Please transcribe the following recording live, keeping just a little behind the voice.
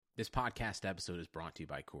This podcast episode is brought to you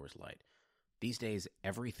by Coors Light. These days,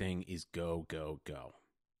 everything is go, go, go.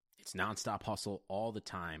 It's nonstop hustle all the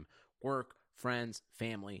time. Work, friends,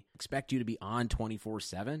 family expect you to be on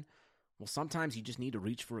 24/7. Well, sometimes you just need to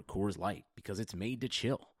reach for a Coors Light because it's made to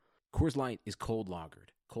chill. Coors Light is cold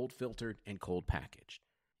lagered, cold filtered, and cold packaged.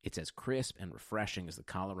 It's as crisp and refreshing as the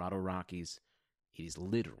Colorado Rockies. It is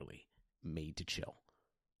literally made to chill.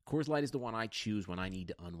 Coors Light is the one I choose when I need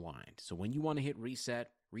to unwind. So when you want to hit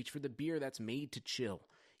reset, reach for the beer that's made to chill.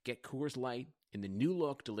 Get Coors Light in the new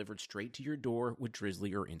look delivered straight to your door with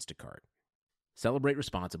Drizzly or Instacart. Celebrate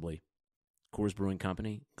responsibly. Coors Brewing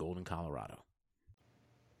Company, Golden, Colorado.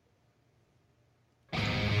 Trying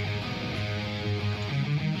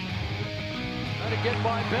to get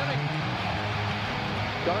by Benning.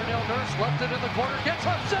 Darnell Nurse left it in the corner, gets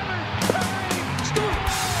up center. Perry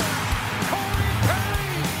scores! Corey Perry!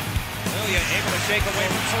 Lilia able to shake away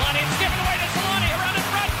from Solani. It's given away to Solani around in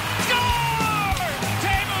front. Score!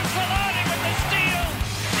 Teemu Solani with the steal.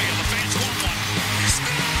 Perry in the face, 1-1.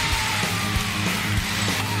 Score!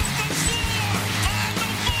 Off the floor! On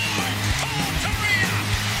the board! Paul Kariya!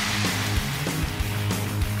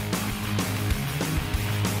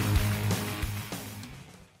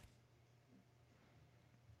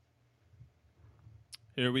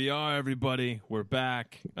 Here we are, everybody. We're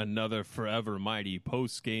back. Another Forever Mighty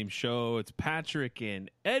post-game show. It's Patrick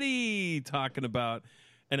and Eddie talking about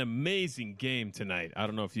an amazing game tonight. I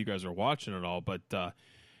don't know if you guys are watching it all, but if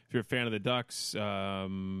you're a fan of the Ducks,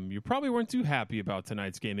 you probably weren't too happy about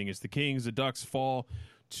tonight's game against the Kings. The Ducks fall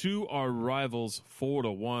to our rivals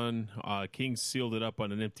 4-1. Kings sealed it up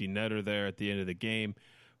on an empty netter there at the end of the game.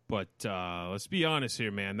 But let's be honest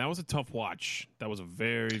here, man. That was a tough watch. That was a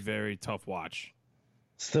very, very tough watch.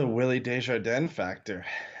 It's the Willie Desjardins factor.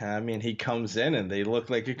 I mean, he comes in and they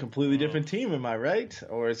look like a completely different team. Am I right?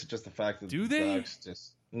 Or is it just the fact that the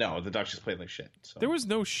Ducks the Ducks just played like shit. So. There was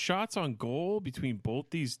no shots on goal between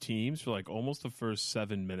both these teams for like almost the first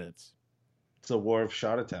 7 minutes. It's a war of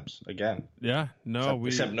shot attempts again. Yeah, no,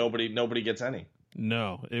 except nobody gets any.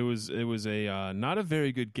 No, it was a not a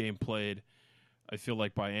very good game played. I feel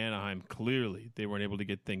like by Anaheim. Clearly, they weren't able to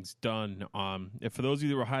get things done. If for those of you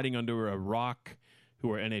that were hiding under a rock,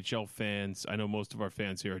 who are NHL fans, I know most of our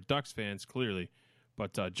fans here are Ducks fans, clearly.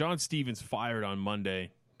 But John Stevens fired on Monday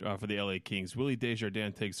for the LA Kings. Willie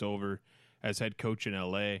Desjardins takes over as head coach in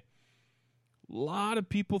LA. A lot of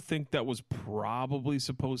people think that was probably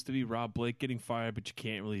supposed to be Rob Blake getting fired, but you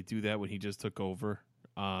can't really do that when he just took over.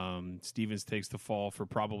 Stevens takes the fall for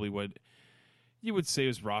probably what you would say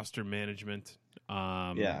is roster management.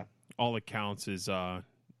 All it counts is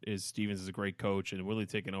Stevens is a great coach, and Willie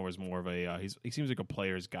taking over is more of a he seems like a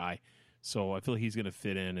player's guy, so I feel like he's going to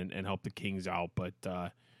fit in and help the Kings out. But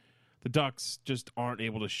the Ducks just aren't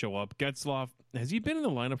able to show up. Getzlaf, has he been in the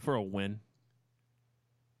lineup for a win?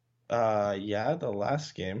 The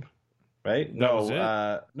last game, right? That was it?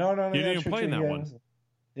 No. He didn't even play in that one.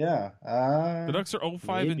 Yeah. The Ducks are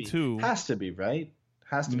 0-5-2. Has to be, right?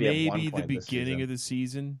 Has to be maybe at one point the beginning of the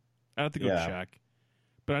season. I have to go check.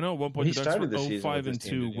 But I know at one point the Ducks were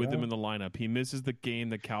 0-5-2 with him in the lineup. He misses the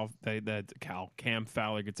game that Cam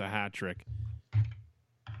Fowler gets a hat trick,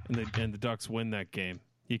 and the Ducks win that game.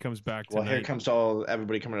 He comes back tonight. Well, here comes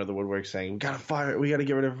everybody coming out of the woodwork saying, "We got to fire. We got to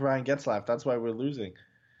get rid of Ryan Getzlaf. That's why we're losing."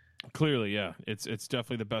 Clearly, yeah, it's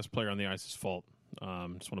definitely the best player on the ice's fault.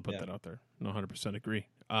 Just want to put that out there. No, 100% agree.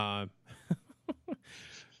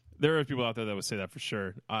 There are people out there that would say that for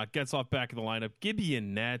sure. Getzlaf back in the lineup. Gibby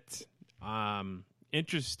and net.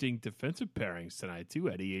 Interesting defensive pairings tonight, too,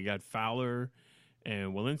 Eddie. You got Fowler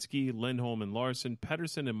and Welinski, Lindholm and Larson,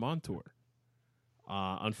 Pettersson and Montour.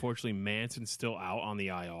 Unfortunately, Manson's still out on the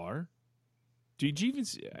IR. Do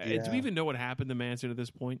we even know what happened to Manson at this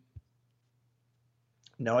point?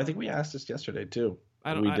 No, I think we asked this yesterday, too.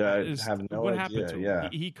 Have no what idea. Happened to him? Yeah.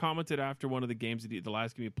 He commented after one of the games, the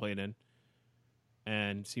last game he played in,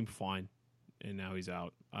 and seemed fine. And now he's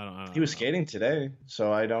out. He was skating today,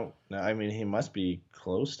 so I don't know. I mean, he must be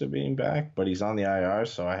close to being back, but he's on the IR,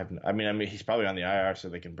 so I mean, he's probably on the IR so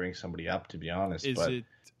they can bring somebody up, to be honest. Is it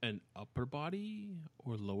an upper body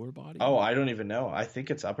or lower body? Oh, I don't even know. I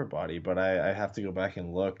think it's upper body, but I have to go back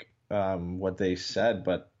and look what they said.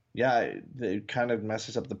 But, yeah, it kind of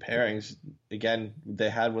messes up the pairings. Again,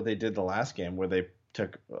 they had what they did the last game where they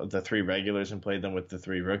took the three regulars and played them with the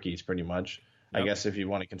three rookies pretty much. Yep. I guess if you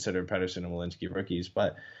want to consider Pettersson and Welinski rookies,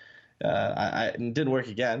 but it didn't work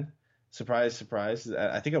again. Surprise, surprise.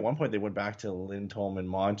 I think at one point they went back to Lindholm and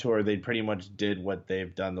Montour. They pretty much did what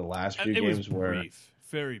they've done the last few games. Was brief,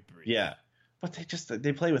 very brief. Yeah, But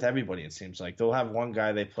they play with everybody. It seems like they'll have one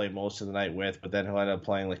guy they play most of the night with, but then he'll end up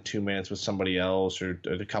playing like 2 minutes with somebody else, or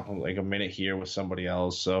a minute here with somebody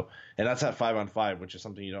else. So, and that's at 5-on-5, which is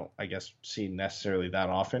something you don't, I guess, see necessarily that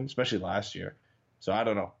often, especially last year. So I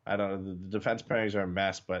don't know. The defense pairings are a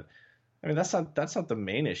mess, but I mean that's not the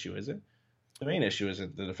main issue, is it? The main issue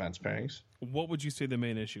isn't the defense pairings. What would you say the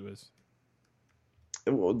main issue is?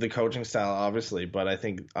 The coaching style, obviously, but I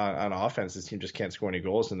think on offense, this team just can't score any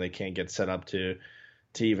goals, and they can't get set up to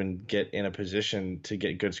even get in a position to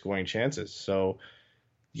get good scoring chances. So,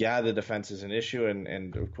 yeah, the defense is an issue,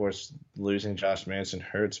 and of course, losing Josh Manson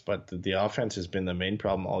hurts, but the offense has been the main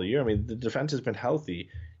problem all year. I mean, the defense has been healthy.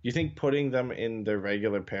 You think putting them in their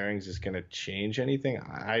regular pairings is going to change anything?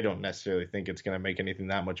 I don't necessarily think it's going to make anything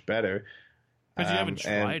that much better. But you haven't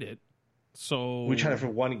tried it. So we tried it for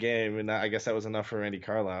one game, and I guess that was enough for Randy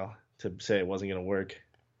Carlyle to say it wasn't going to work.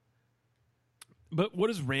 But what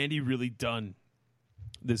has Randy really done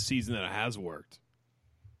this season that has worked?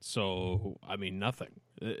 So, I mean, nothing.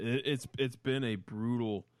 It's been a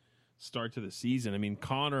brutal start to the season. I mean,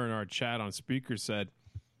 Connor in our chat on Speaker said,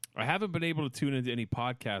 I haven't been able to tune into any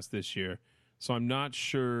podcast this year, so I'm not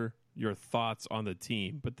sure your thoughts on the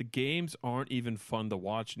team. But the games aren't even fun to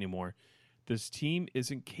watch anymore. This team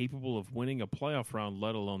isn't capable of winning a playoff round,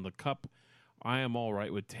 let alone the cup. I am all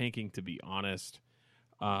right with tanking, to be honest.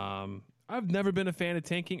 I've never been a fan of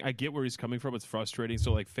tanking. I get where he's coming from. It's frustrating.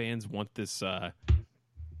 So, like, fans want this.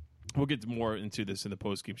 We'll get more into this in the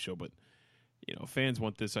postgame show, but fans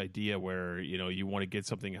want this idea where you want to get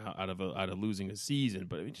something out of losing a season,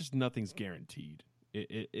 but I mean, just nothing's guaranteed.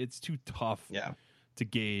 It's too tough to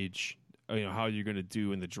gauge. How you're going to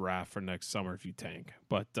do in the draft for next summer if you tank.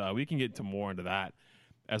 But we can get into that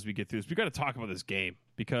as we get through this. We got to talk about this game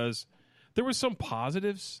because there were some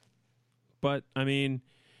positives, but I mean,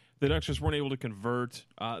 the Ducks just weren't able to convert.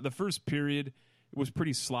 The first period was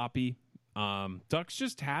pretty sloppy. Ducks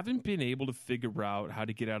just haven't been able to figure out how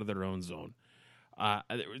to get out of their own zone.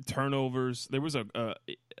 Turnovers. There was a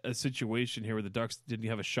situation here where the Ducks didn't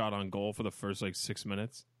have a shot on goal for the first 6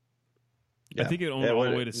 minutes. Yeah. I think it only all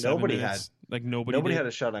the way to 7 minutes. Nobody had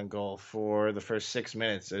a shot on goal for the first 6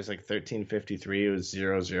 minutes. It was 13:53. It was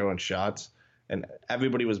 0-0 in shots, and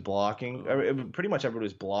everybody was blocking. Pretty much everybody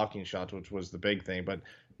was blocking shots, which was the big thing. But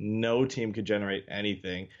no team could generate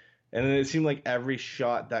anything. And then it seemed like every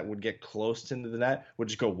shot that would get close to the net would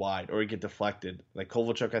just go wide or get deflected. Like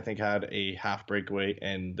Kovalchuk, I think, had a half breakaway,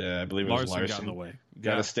 and I believe it was Larson got in the way.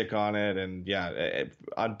 Got a stick on it, and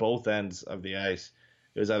on both ends of the ice.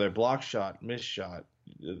 It was either block shot, miss shot.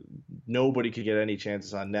 Nobody could get any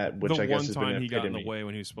chances on net, which I guess has been an epitome. The one time he got in the way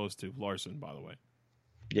when he was supposed to, Larson, by the way.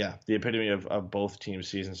 Yeah, the epitome of both teams'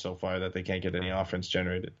 seasons so far, that they can't get any offense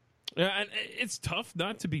generated. Yeah, and it's tough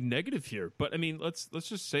not to be negative here, but I mean, let's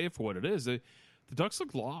just say it for what it is. The Ducks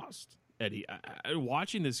look lost, Eddie.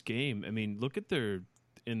 Watching this game, I mean, look at their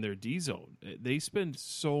D zone. They spend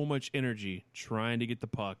so much energy trying to get the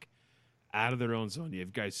puck out of their own zone. You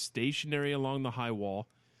have guys stationary along the high wall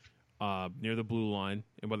near the blue line,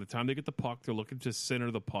 and by the time they get the puck, they're looking to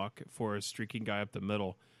center the puck for a streaking guy up the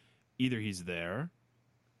middle. Either he's there,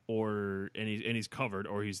 and he's covered,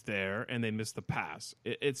 or he's there and they miss the pass.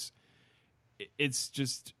 It's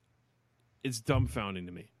dumbfounding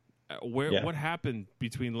to me. What happened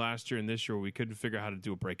between last year and this year where we couldn't figure out how to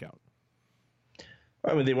do a breakout?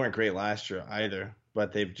 I mean, they weren't great last year either,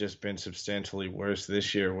 but they've just been substantially worse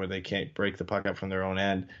this year where they can't break the puck up from their own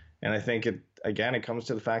end. And I think it comes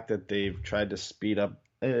to the fact that they've tried to speed up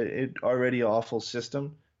an already awful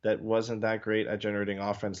system that wasn't that great at generating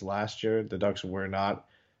offense last year. The Ducks were not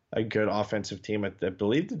a good offensive team.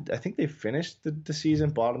 I think they finished the season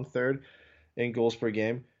bottom third in goals per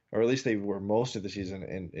game, or at least they were most of the season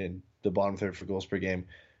in the bottom third for goals per game.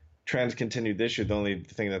 Trends continued this year. The only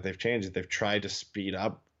thing that they've changed is they've tried to speed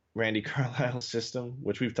up Randy Carlyle's system,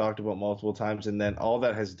 which we've talked about multiple times, and then all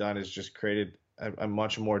that has done is just created a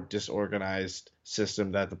much more disorganized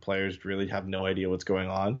system that the players really have no idea what's going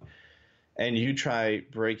on. And you try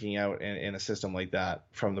breaking out in a system like that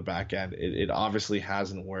from the back end, it obviously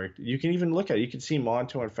hasn't worked. You can even look at it. You can see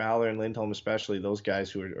Montour and Fowler and Lindholm, especially those guys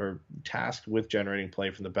who are tasked with generating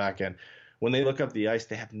play from the back end. When they look up the ice,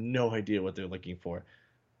 they have no idea what they're looking for.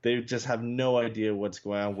 They just have no idea what's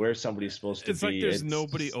going on, where somebody's supposed to be. It's like there's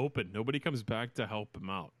nobody open. Nobody comes back to help them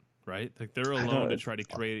out, right? Like they're alone to try to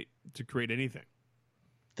create anything.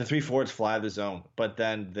 The 3 forwards fly the zone, but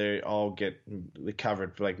then they all get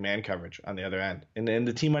covered for man coverage on the other end, and then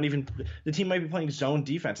the team might be playing zone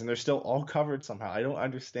defense, and they're still all covered somehow. I don't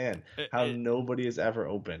understand how nobody is ever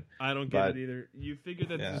open. I don't get it either. You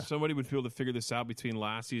figure that somebody would be able to figure this out between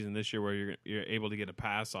last season and this year, where you're able to get a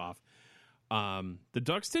pass off. The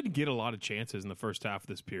Ducks didn't get a lot of chances in the first half of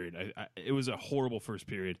this period. It was a horrible first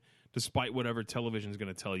period, despite whatever television is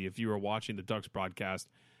going to tell you. If you were watching the Ducks broadcast,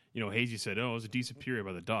 Hazy said, "Oh, it was a decent period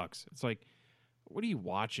by the Ducks." It's like, what are you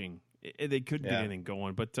watching? They couldn't get anything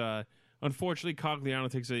going. But unfortunately,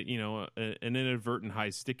 Cogliano takes an inadvertent high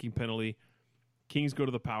sticking penalty. Kings go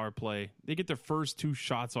to the power play. They get their first 2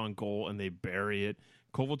 shots on goal, and they bury it.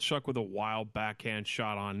 Kovalchuk with a wild backhand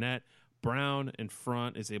shot on net. Brown in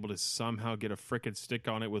front is able to somehow get a frickin' stick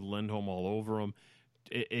on it with Lindholm all over him.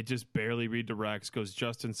 It just barely redirects, goes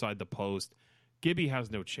just inside the post. Gibby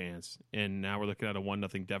has no chance, and now we're looking at a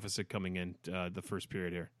 1-0 deficit coming in the first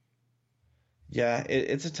period here. Yeah,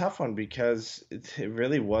 it's a tough one because it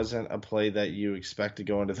really wasn't a play that you expect to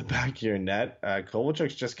go into the back of your net.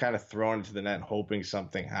 Kovalchuk's just kind of thrown into the net hoping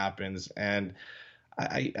something happens, and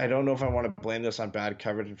I don't know if I want to blame this on bad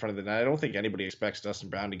coverage in front of the net. I don't think anybody expects Dustin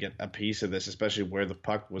Brown to get a piece of this, especially where the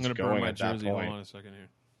puck was going at that point. Hold on a second here.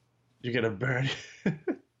 You're going to burn.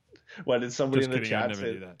 What, did somebody just in the kidding, chat I'd say?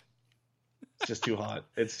 never do that. It's just too hot.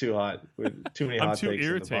 It's too hot. Too many hot takes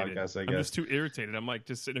in the podcast, I guess. I'm just too irritated. I'm like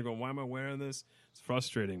just sitting there going, why am I wearing this? It's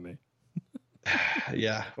frustrating me.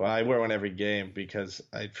 Yeah, well, I wear one every game because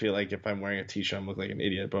I feel like if I'm wearing a t-shirt, I look like an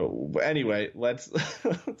idiot. But anyway, let's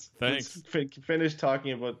finish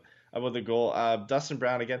talking about the goal. Dustin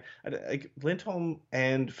Brown again. Lindholm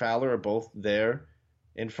and Fowler are both there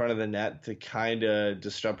in front of the net to kind of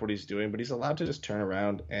disrupt what he's doing, but he's allowed to just turn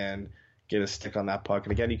around and get a stick on that puck.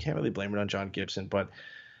 And again, you can't really blame it on John Gibson, but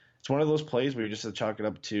it's one of those plays where you just have to chalk it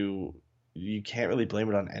up to you can't really blame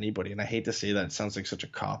it on anybody. And I hate to say that. It sounds like such a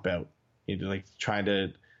cop-out. Like trying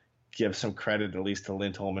to give some credit at least to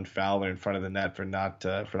Lindholm and Fowler in front of the net for not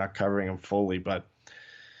covering him fully. But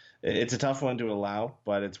it's a tough one to allow,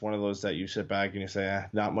 but it's one of those that you sit back and you say,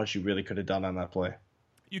 not much you really could have done on that play.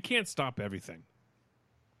 You can't stop everything.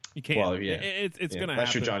 You can't. Well, yeah. It's going to happen.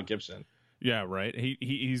 Unless you're John Gibson. Yeah, right.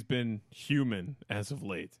 He's been human as of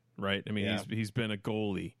late, right? I mean, he's been a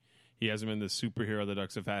goalie. He hasn't been the superhero the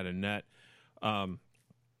Ducks have had in net.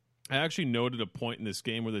 I actually noted a point in this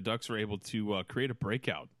game where the Ducks were able to create a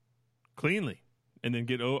breakout cleanly and then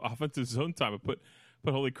get offensive zone time and put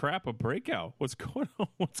holy crap, a breakout. What's going on?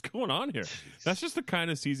 What's going on here? That's just the kind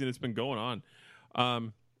of season it's been going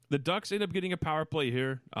on. The Ducks end up getting a power play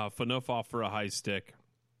here. Phaneuf off for a high stick.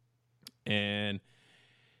 And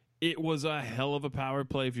it was a hell of a power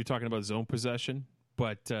play if you're talking about zone possession.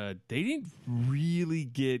 But they didn't really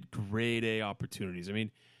get grade A opportunities. I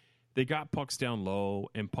mean, they got pucks down low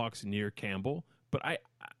and pucks near Campbell. But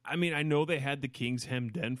I mean, I know they had the Kings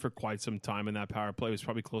hemmed in for quite some time in that power play. It was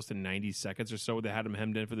probably close to 90 seconds or so. They had them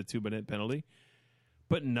hemmed in for the 2-minute penalty.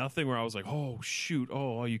 But nothing where I was like, oh, shoot.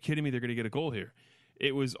 Oh, are you kidding me? They're going to get a goal here.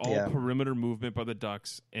 It was all perimeter movement by the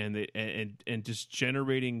Ducks and just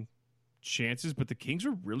generating chances. But the Kings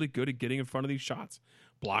were really good at getting in front of these shots,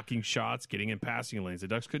 blocking shots, getting in passing lanes. The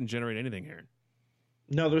Ducks couldn't generate anything here.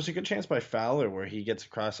 No, there's a good chance by Fowler where he gets a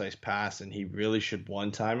cross-ice pass and he really should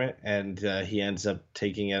one-time it, and he ends up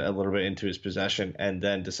taking it a little bit into his possession and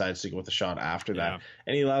then decides to go with a shot after that.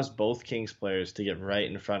 And he allows both Kings players to get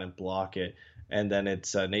right in front and block it, and then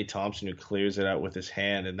it's Nate Thompson who clears it out with his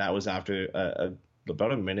hand, and that was after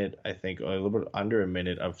about a minute, I think, or a little bit under a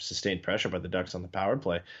minute of sustained pressure by the Ducks on the power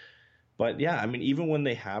play. But, yeah, I mean, even when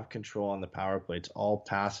they have control on the power play, it's all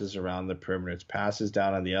passes around the perimeter. It's passes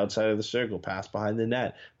down on the outside of the circle, pass behind the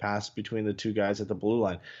net, pass between the two guys at the blue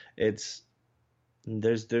line.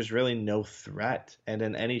 There's really no threat. And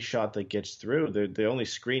then any shot that gets through, the only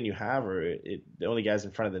screen you have or the only guys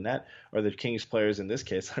in front of the net are the Kings players in this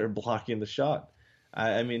case that are blocking the shot.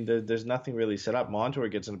 I mean, there's nothing really set up. Montour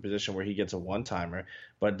gets in a position where he gets a one-timer,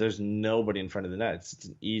 but there's nobody in front of the net. It's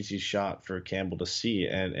an easy shot for Campbell to see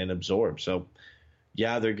and absorb. So,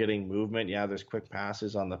 yeah, they're getting movement. Yeah, there's quick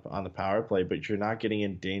passes on the power play, but you're not getting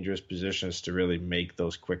in dangerous positions to really make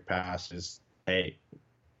those quick passes. Hey.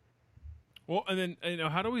 Well, and then,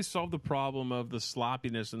 how do we solve the problem of the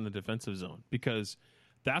sloppiness in the defensive zone? Because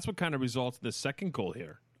that's what kind of results in the second goal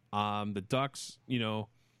here. The Ducks,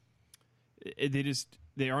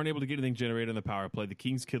 they aren't able to get anything generated on the power play. The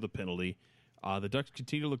Kings kill the penalty. The Ducks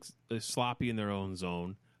continue to look sloppy in their own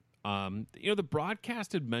zone. The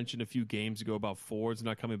broadcast had mentioned a few games ago about forwards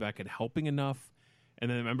not coming back and helping enough. And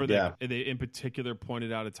then remember they in particular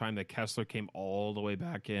pointed out a time that Kessler came all the way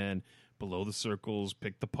back in below the circles,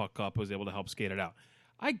 picked the puck up, was able to help skate it out.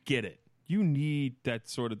 I get it. You need that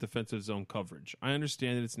sort of defensive zone coverage. I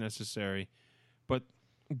understand that it's necessary, but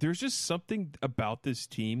there's just something about this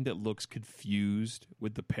team that looks confused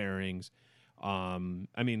with the pairings. I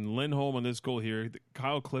mean, Lindholm on this goal here,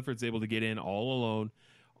 Kyle Clifford's able to get in all alone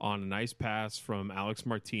on a nice pass from Alex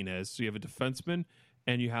Martinez. So you have a defenseman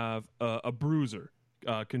and you have a bruiser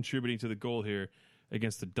contributing to the goal here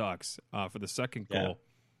against the Ducks for the second goal.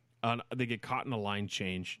 They get caught in a line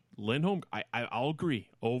change. Lindholm, I'll agree,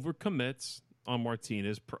 overcommits on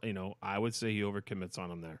Martinez. I would say he overcommits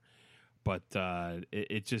on him there. But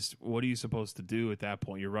it just, what are you supposed to do at that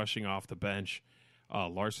point? You're rushing off the bench.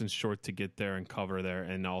 Larson's short to get there and cover there,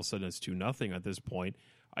 and all of a sudden it's 2-0 at this point.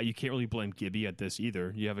 You can't really blame Gibby at this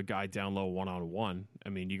either. You have a guy down low 1-on-1. I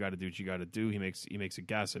mean, you got to do what you got to do. He makes a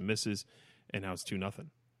guess and misses, and now it's 2-0.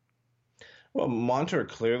 Well, Montour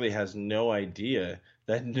clearly has no idea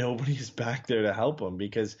that nobody's back there to help him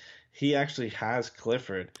because he actually has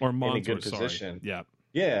Clifford in a good position. Yeah.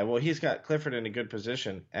 Yeah, well, he's got Clifford in a good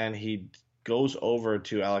position, and he goes over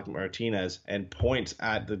to Alec Martinez and points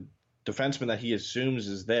at the defenseman that he assumes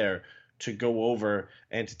is there to go over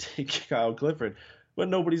and to take Kyle Clifford, but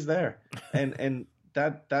nobody's there. And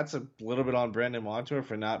that's a little bit on Brandon Montour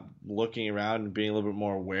for not looking around and being a little bit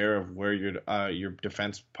more aware of where your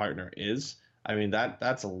defense partner is. I mean,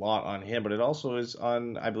 that's a lot on him, but it also is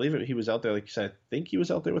on, I believe he was out there, like you said, I think he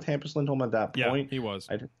was out there with Hampus Lindholm at that point. Yeah, he was.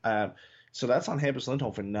 So that's on Hampus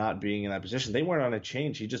Lindholm for not being in that position. They weren't on a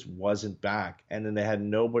change. He just wasn't back. And then they had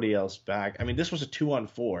nobody else back. I mean, this was a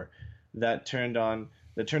 2-on-4 that turned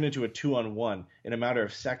into a 2-on-1 in a matter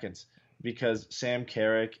of seconds because Sam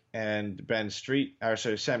Carrick and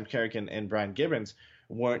Sam Carrick and Brian Gibbons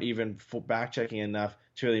weren't even back checking enough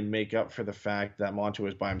to really make up for the fact that Montour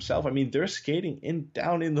was by himself. I mean, they're skating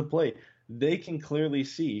down in the play. They can clearly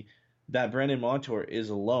see that Brandon Montour is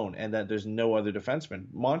alone and that there's no other defenseman.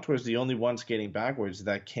 Montour is the only one skating backwards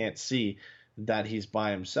that can't see that he's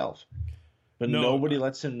by himself. But nobody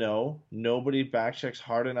lets him know. Nobody backchecks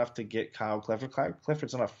hard enough to get Kyle Clifford. Kyle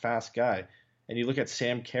Clifford's not a fast guy. And you look at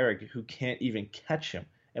Sam Carrick, who can't even catch him.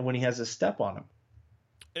 And when he has a step on him.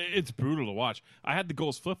 It's brutal to watch. I had the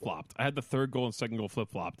goals flip-flopped. I had the third goal and second goal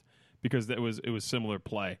flip-flopped because it was similar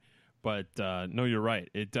play. But, no, you're right.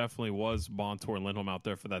 It definitely was Montour and Lindholm out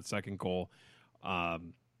there for that second goal. I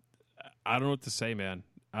don't know what to say, man.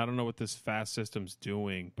 I don't know what this fast system's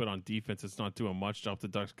doing, but on defense, it's not doing much to help the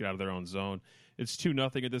Ducks get out of their own zone. It's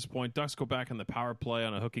 2-0 at this point. Ducks go back on the power play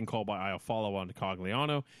on a hooking call by Iafallo on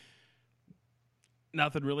Cogliano.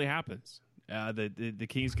 Nothing really happens. The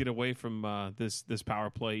Kings get away from this power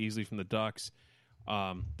play easily from the Ducks.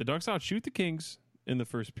 The Ducks outshoot the Kings in the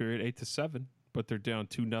first period, 8-7. But they're down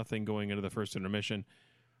 2-0 going into the first intermission.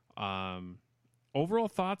 Overall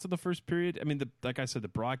thoughts of the first period? I mean, like I said, the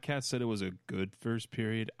broadcast said it was a good first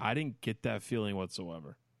period. I didn't get that feeling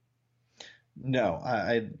whatsoever. No,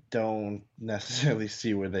 I don't necessarily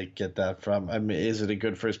see where they get that from. I mean, is it a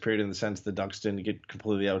good first period in the sense the Ducks didn't get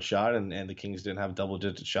completely outshot and the Kings didn't have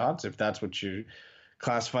double-digit shots? If that's what you're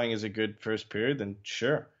classifying as a good first period, then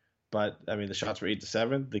sure. But, I mean, the shots were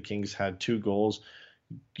 8-7. The Kings had 2 goals.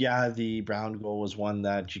 Yeah, the Brown goal was one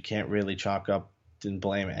that you can't really chalk up and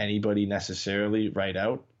blame anybody necessarily right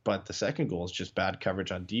out. But the second goal is just bad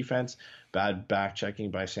coverage on defense, bad back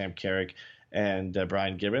checking by Sam Carrick and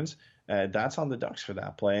Brian Gibbons. That's on the Ducks for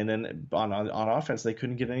that play. And then on offense, they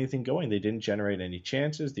couldn't get anything going. They didn't generate any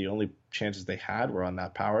chances. The only chances they had were on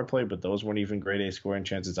that power play, but those weren't even grade A scoring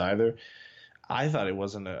chances either. I thought it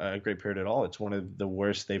wasn't a great period at all. It's one of the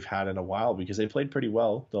worst they've had in a while because they played pretty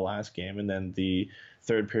well the last game. And then the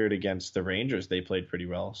third period against the Rangers, they played pretty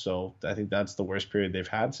well. So I think that's the worst period they've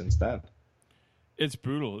had since then. It's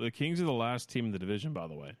brutal. The Kings are the last team in the division, by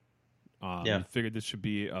the way. I figured this should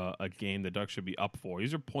be a game the Ducks should be up for.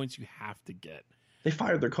 These are points you have to get. They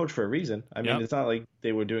fired their coach for a reason. I mean, It's not like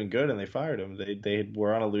they were doing good and they fired him. They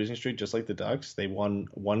were on a losing streak just like the Ducks. They won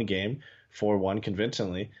one game, 4-1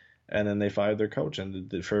 convincingly, and then they fired their coach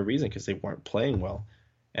and for a reason because they weren't playing well.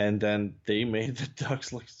 And then they made the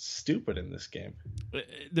Ducks look stupid in this game.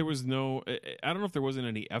 There was no – I don't know if there wasn't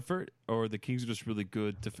any effort or the Kings are just really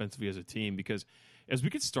good defensively as a team because as we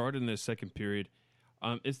get started in the second period,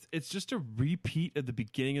 it's just a repeat at the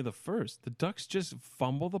beginning of the first. The Ducks just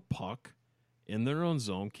fumble the puck in their own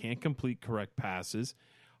zone, can't complete correct passes.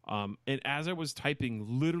 And as I was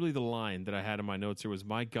typing, literally the line that I had in my notes here was,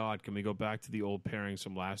 my God, can we go back to the old pairings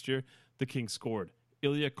from last year? The Kings scored.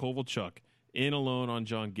 Ilya Kovalchuk in alone on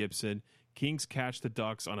John Gibson. Kings catch the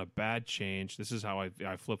Ducks on a bad change. This is how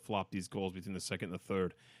I flip-flop these goals between the second and the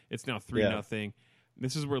third. It's now 3-0.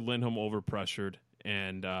 This is where Lindholm overpressured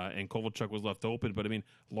and Kovalchuk was left open. But, I mean,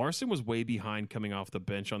 Larson was way behind coming off the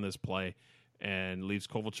bench on this play and leaves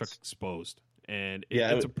Kovalchuk exposed. And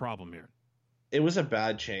it's a problem here. It was a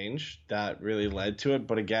bad change that really led to it.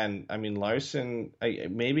 But again, I mean, Larson,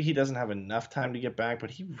 maybe he doesn't have enough time to get back,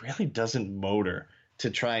 but he really doesn't motor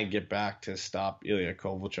to try and get back to stop Ilya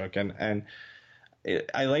Kovalchuk. And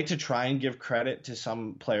I like to try and give credit to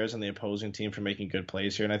some players on the opposing team for making good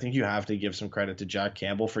plays here. And I think you have to give some credit to Jack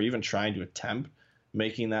Campbell for even trying to attempt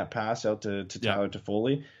making that pass out to Tyler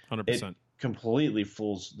Toffoli. 100%. It completely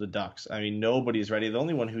fools the Ducks. I mean, nobody's ready. The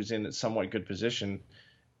only one who's in a somewhat good position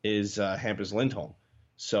is Hampus Lindholm.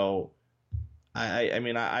 So, I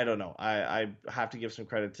mean, I don't know. I have to give some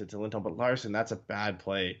credit to Lindholm. But Larson, that's a bad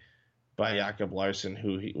play by Jakob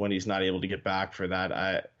Larson, when he's not able to get back for that.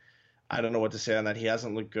 I don't know what to say on that. He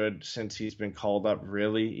hasn't looked good since he's been called up,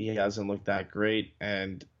 really. He hasn't looked that great.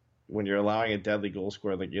 And when you're allowing a deadly goal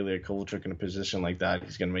scorer like Ilya Kovalchuk in a position like that,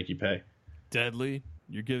 he's going to make you pay. Deadly?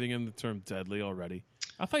 You're giving him the term deadly already.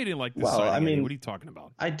 I thought you didn't like this Well, signing. I mean, what are you talking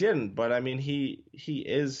about? I didn't, but I mean, he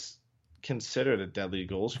is considered a deadly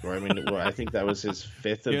goal scorer. I mean, I think that was his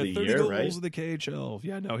fifth of the year, 30 right? goals in the KHL.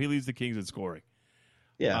 Yeah, no, he leads the Kings in scoring.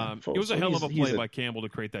 Yeah. It was a hell of a play by Campbell to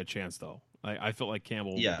create that chance, though. I felt like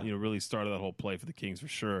Campbell, really started that whole play for the Kings for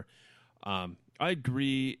sure. I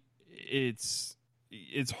agree. It's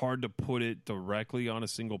hard to put it directly on a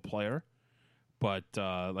single player, but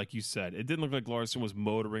like you said, it didn't look like Larson was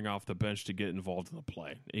motoring off the bench to get involved in the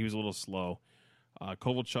play. He was a little slow.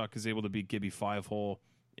 Kovalchuk is able to beat Gibby 5-hole.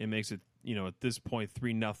 It makes it, at this point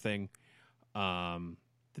 3-0.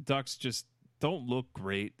 The Ducks just don't look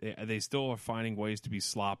great. They still are finding ways to be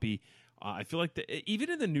sloppy. I feel like even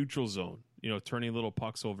in the neutral zone, turning little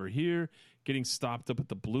pucks over here, getting stopped up at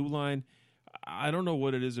the blue line. I don't know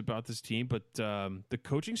what it is about this team, but the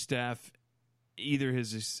coaching staff either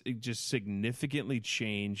has just significantly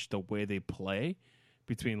changed the way they play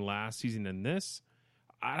between last season and this.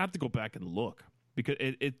 I'd have to go back and look because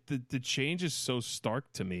the change is so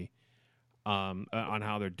stark to me on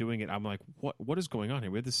how they're doing it. I'm like, what is going on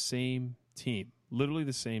here? We have the same team, literally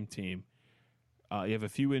the same team. You have a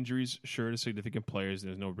few injuries, sure, to significant players.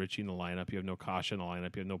 There's no Richie in the lineup. You have no Kasha in the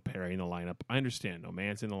lineup. You have no Perry in the lineup. I understand, no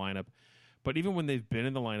Mance in the lineup. But even when they've been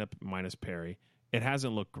in the lineup minus Perry, it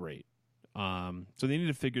hasn't looked great. So they need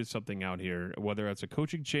to figure something out here, whether it's a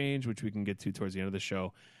coaching change, which we can get to towards the end of the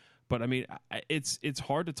show. But, I mean, it's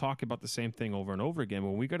hard to talk about the same thing over and over again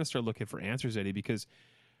when we got to start looking for answers, Eddie, because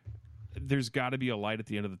there's got to be a light at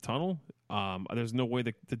the end of the tunnel. There's no way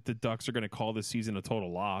that the Ducks are going to call this season a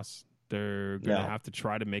total loss. They're going to have to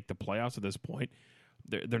try to make the playoffs at this point.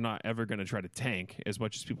 They're not ever going to try to tank as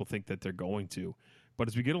much as people think that they're going to. But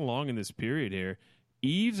as we get along in this period here,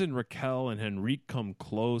 Eves and Raquel and Henrique come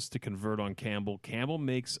close to convert on Campbell. Campbell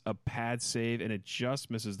makes a pad save, and it just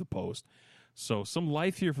misses the post. So some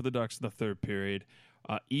life here for the Ducks in the third period.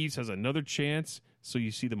 Eves has another chance, so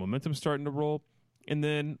you see the momentum starting to roll. And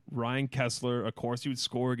then Ryan Kessler, of course, he would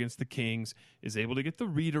score against the Kings, is able to get the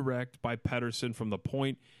redirect by Pettersson from the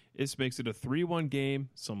point. This makes it a 3-1 game,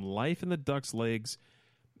 some life in the Ducks' legs.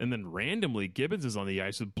 And then randomly, Gibbons is on the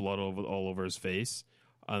ice with blood all over his face.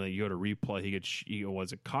 You go to replay.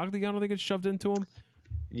 Was it Cogliano that gets shoved into him?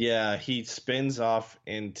 Yeah, he spins off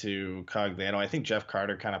into Cogliano. I think Jeff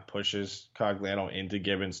Carter kind of pushes Cogliano into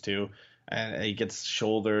Gibbons too. And he gets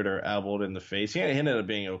shouldered or elbowed in the face. He ended up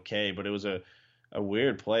being okay, but it was a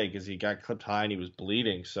weird play because he got clipped high and he was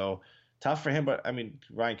bleeding. So tough for him. But, I mean,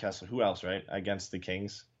 Ryan Kessler, who else, right, against the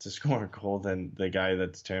Kings to score a goal than the guy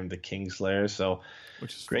that's termed the Kingslayer. So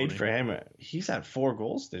which is great funny for him. He's had 4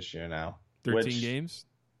 goals this year now. 13 games?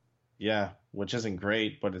 Yeah, which isn't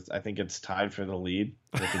great, but I think it's tied for the lead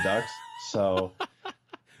with the Ducks. So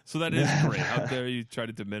that is great. How dare you try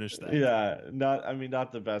to diminish that? Yeah,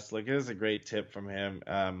 not the best look. It is a great tip from him.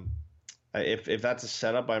 If that's a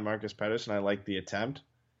setup by Marcus Pettersson, I like the attempt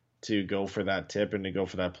to go for that tip and to go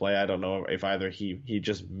for that play. I don't know if either he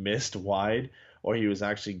just missed wide or he was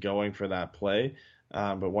actually going for that play.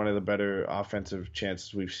 But one of the better offensive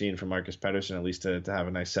chances we've seen from Marcus Pettersson, at least to have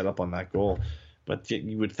a nice setup on that goal. But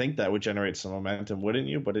you would think that would generate some momentum, wouldn't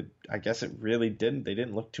you? But I guess it really didn't. They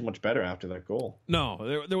didn't look too much better after that goal.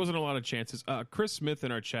 No, there wasn't a lot of chances. Chris Smith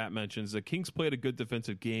in our chat mentions the Kings played a good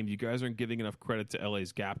defensive game. You guys aren't giving enough credit to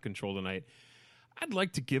LA's gap control tonight. I'd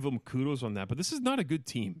like to give them kudos on that, but this is not a good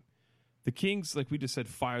team. The Kings, like we just said,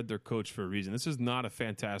 fired their coach for a reason. This is not a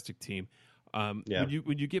fantastic team. When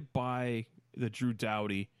you get by the Drew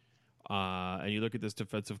Doughty, and you look at this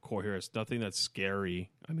defensive core here, it's nothing that's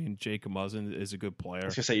scary. I mean, Jake Muzzin is a good player. I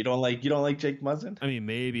was gonna say you don't like Jake Muzzin? I mean,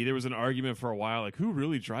 maybe there was an argument for a while, like who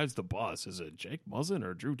really drives the bus? Is it Jake Muzzin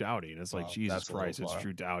or Drew Doughty? And it's like, Jesus Christ, it's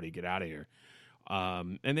Drew Doughty. Get out of here.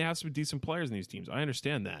 And they have some decent players in these teams. I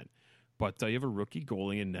understand that, but you have a rookie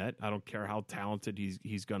goalie in net. I don't care how talented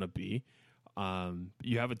he's gonna be.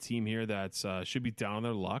 You have a team here that's should be down on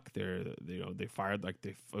their luck. They fired like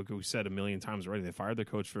we said a million times already. They fired their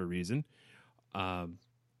coach for a reason.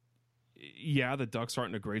 Yeah, the Ducks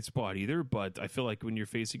aren't in a great spot either, but I feel like when you're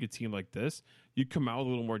facing a team like this, you'd come out with a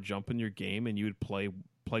little more jump in your game and you would play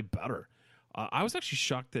better. I was actually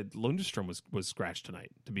shocked that Lundstrom was scratched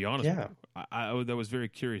tonight, to be honest with you. That was very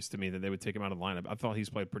curious to me that they would take him out of the lineup. I thought he's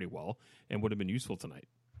played pretty well and would have been useful tonight.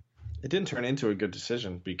 It didn't turn into a good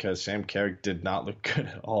decision because Sam Carrick did not look good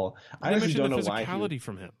at all. I honestly don't know why physicality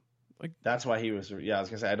from him. Like that's why he was. Yeah, I was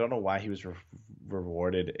gonna say I don't know why he was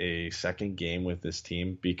rewarded a second game with this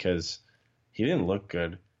team because he didn't look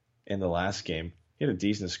good in the last game. He had a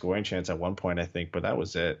decent scoring chance at one point, I think, but that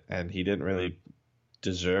was it. And he didn't really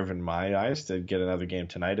deserve, in my eyes, to get another game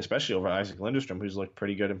tonight, especially over Isaac Lindstrom, who's looked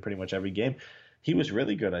pretty good in pretty much every game. He was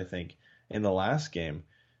really good, I think, in the last game.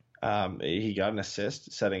 He got an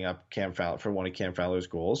assist setting up Cam Fowler for one of Cam Fowler's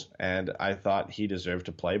goals, and I thought he deserved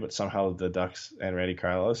to play, but somehow the Ducks and Randy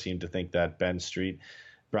Carlyle seemed to think that Ben Street,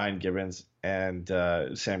 Brian Gibbons, and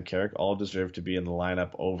Sam Carrick all deserved to be in the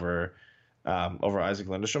lineup over Isaac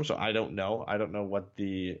Lindstrom. So I don't know. I don't know what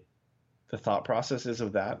the thought process is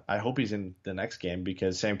of that. I hope he's in the next game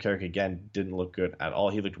because Sam Carrick, again, didn't look good at all.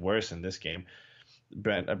 He looked worse in this game.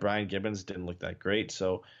 Brian Gibbons didn't look that great.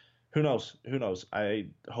 So who knows? Who knows? I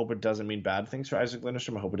hope it doesn't mean bad things for Isaac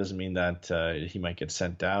Lindstrom. I hope it doesn't mean that he might get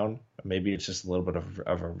sent down. Maybe it's just a little bit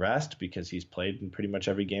of a rest because he's played in pretty much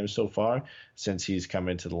every game so far since he's come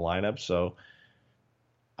into the lineup. So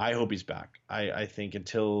I hope he's back. I think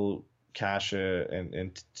until Kasha and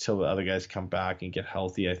until the other guys come back and get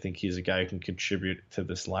healthy, I think he's a guy who can contribute to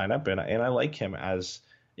this lineup. And I like him as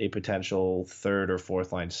a potential third or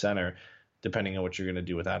fourth line center, depending on what you're going to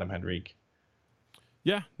do with Adam Henrique.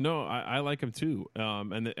 Yeah, no, I like him too.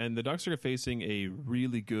 And the Ducks are facing a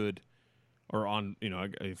really good, or on,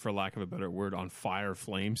 for lack of a better word, on fire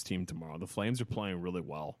Flames team tomorrow. The Flames are playing really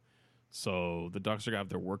well. So the Ducks are going to have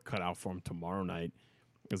their work cut out for them tomorrow night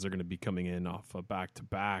as they're going to be coming in off a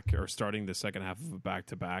back-to-back or starting the second half of a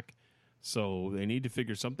back-to-back. So they need to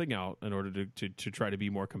figure something out in order to try to be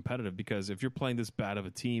more competitive, because if you're playing this bad of a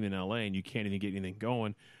team in LA and you can't even get anything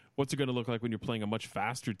going, what's it going to look like when you're playing a much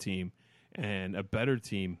faster team and a better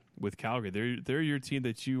team with Calgary? They're your team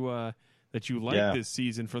that you like this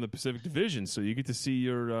season from the Pacific Division. So you get to see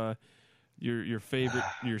your favorite,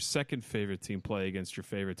 your second favorite team play against your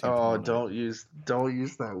favorite team. Oh, don't use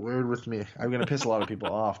that word with me. I'm gonna piss a lot of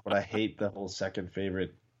people off, but I hate the whole second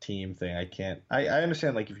favorite team thing. I can't. I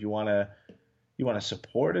understand, like, if you wanna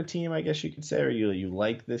support a team, I guess you could say, or you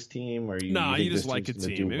like this team, or you just like a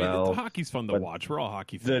team. Hockey's fun to watch. We're all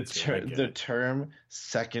hockey fans. The term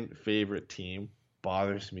second favorite team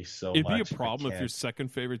bothers me so much. It'd be a problem if your second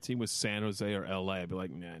favorite team was San Jose or LA. I'd be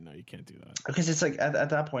like, no, you can't do that. Because it's like at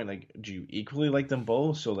that point, like, do you equally like them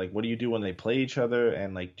both? So like, what do you do when they play each other?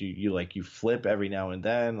 And like, do you flip every now and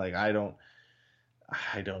then? Like, I don't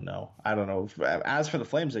know. As for the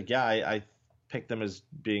Flames, like, yeah, I picked them as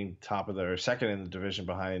being top of or second in the division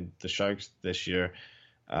behind the Sharks this year.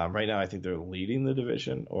 Right now, I think they're leading the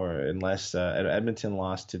division, or unless Edmonton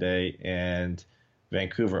lost today and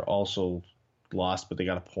Vancouver also lost, but they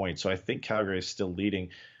got a point. So I think Calgary is still leading,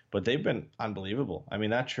 but they've been unbelievable. I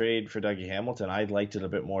mean, that trade for Dougie Hamilton, I liked it a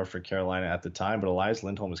bit more for Carolina at the time, but Elias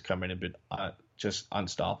Lindholm has come in and been just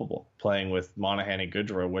unstoppable, playing with Monahan and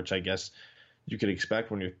Goodrow, which I guess you could expect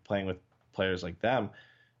when you're playing with players like them.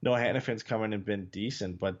 Noah Hannafin's come in and been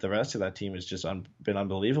decent, but the rest of that team has just been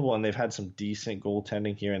unbelievable, and they've had some decent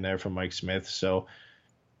goaltending here and there from Mike Smith. So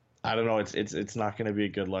I don't know. It's not going to be a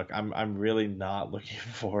good look. I'm really not looking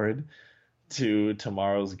forward to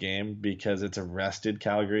tomorrow's game because it's a rested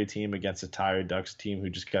Calgary team against a tired Ducks team who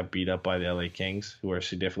just got beat up by the LA Kings, who are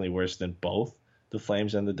significantly worse than both the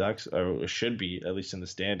Flames and the Ducks, or should be, at least in the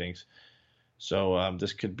standings. So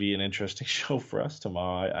this could be an interesting show for us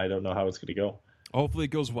tomorrow. I don't know how it's going to go. Hopefully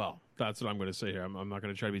it goes well. That's what I'm going to say here. I'm not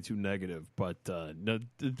going to try to be too negative, but the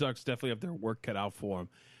Ducks definitely have their work cut out for them.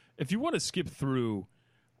 If you want to skip through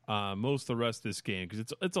most of the rest of this game,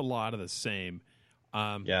 because it's a lot of the same.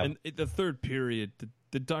 And the third period,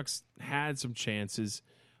 the Ducks had some chances.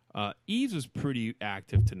 Eves was pretty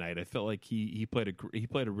active tonight. I felt like he played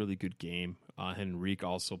a really good game. Henrique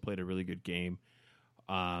also played a really good game.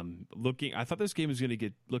 I thought this game was going to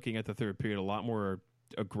get, looking at the third period, a lot more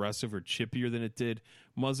aggressive or chippier than it did.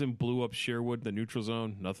 Muzzin blew up Sherwood in the neutral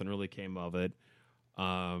zone. Nothing really came of it.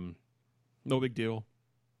 No big deal.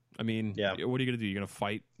 I mean, what are you going to do? You're going to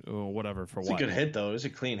fight or whatever for what? It's a good hit, though. It was a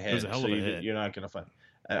clean hit. It was a hell of a hit. You're not going to fight.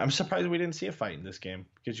 I'm surprised we didn't see a fight in this game,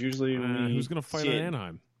 because usually who's going to fight in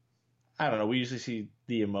Anaheim? I don't know. We usually see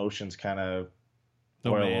the emotions kind of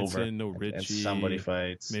no boil Manson, over. No Richie. And somebody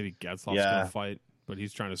fights. Maybe Getzlaf's going to fight. but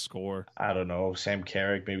he's trying to score. I don't know. Sam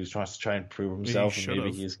Carrick maybe he's trying to try and prove himself, and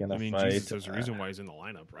maybe he's going to fight. Jesus, there's a reason why he's in the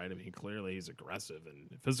lineup, right? I mean, clearly he's aggressive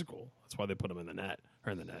and physical. That's why they put him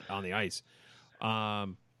on the ice.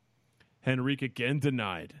 Henrique again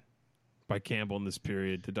denied by Campbell in this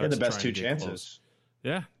period. The Ducks had the best two chances. Close.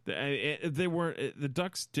 Yeah, they weren't. The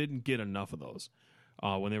Ducks didn't get enough of those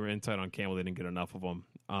when they were inside on Campbell. They didn't get enough of them.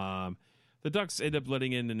 The Ducks end up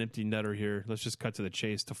letting in an empty netter here. Let's just cut to the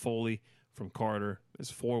chase. Toffoli from Carter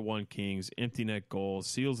is 4-1 Kings. Empty net goal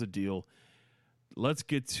seals the deal. Let's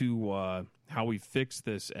get to how we fix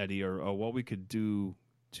this, Eddie, or what we could do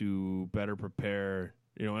to better prepare,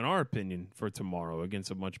 in our opinion, for tomorrow against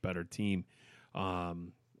a much better team.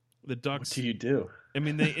 The Ducks. What do you do? I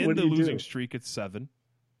mean, they end the losing streak at 7.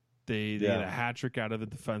 They had a hat trick out of the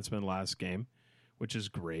defenseman last game, which is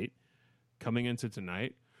great. Coming into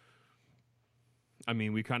tonight, I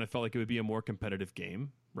mean, we kind of felt like it would be a more competitive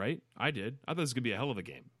game, right? I did. I thought this was going to be a hell of a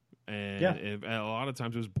game. And a lot of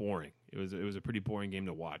times it was boring. It was a pretty boring game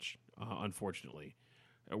to watch, unfortunately,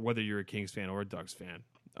 whether you're a Kings fan or a Ducks fan.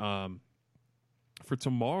 For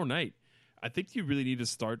tomorrow night, I think you really need to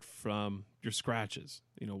start from your scratches.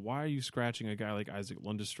 Why are you scratching a guy like Isaac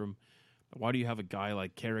Lundestrom? Why do you have a guy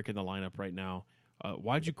like Carrick in the lineup right now?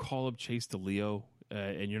 Why'd you call up Chase DeLeo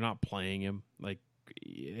and you're not playing him? Like,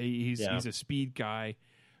 he's a speed guy.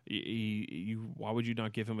 Why would you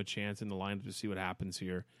not give him a chance in the lineup to see what happens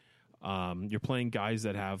here? You're playing guys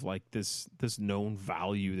that have like this known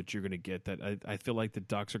value that you're going to get that I feel like the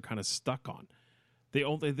Ducks are kind of stuck on.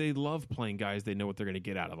 They love playing guys they know what they're going to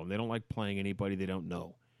get out of them. They don't like playing anybody they don't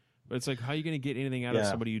know. But it's like, how are you going to get anything out of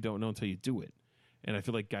somebody you don't know until you do it? And I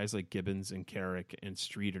feel like guys like Gibbons and Carrick and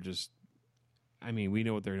Street are just, I mean, we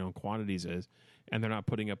know what their known quantities is, and they're not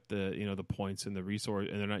putting up the points and the resource,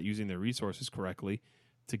 and they're not using their resources correctly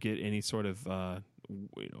to get any sort of a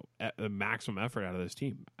maximum effort out of this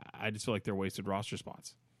team. I just feel like they're wasted roster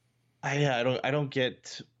spots. I don't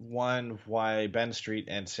get why Ben Street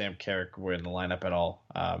and Sam Carrick were in the lineup at all.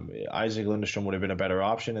 Isaac Lundestrom would have been a better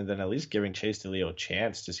option, and then at least giving Chase DeLeo a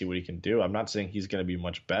chance to see what he can do. I'm not saying he's going to be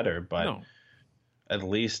much better, but at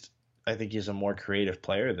least I think he's a more creative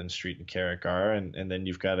player than Street and Carrick are, and then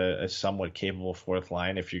you've got a somewhat capable fourth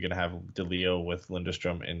line if you're going to have DeLeo with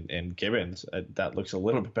Lundestrom and Gibbons. That looks a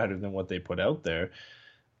little bit better than what they put out there.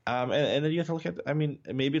 And then you have to look at, I mean,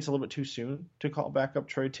 maybe it's a little bit too soon to call back up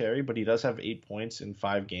Troy Terry, but he does have 8 points in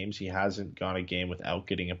 5 games. He hasn't gone a game without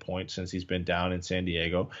getting a point since he's been down in San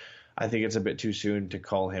Diego. I think it's a bit too soon to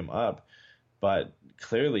call him up, but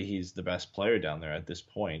clearly he's the best player down there at this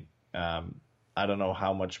point. I don't know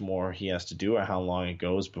how much more he has to do or how long it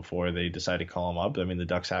goes before they decide to call him up. I mean, the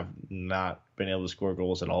Ducks have not been able to score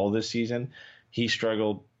goals at all this season. He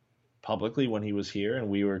struggled publicly when he was here, and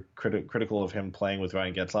we were critical of him playing with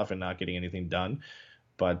Ryan Getzlaf and not getting anything done.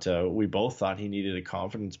 But we both thought he needed a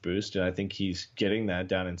confidence boost, and I think he's getting that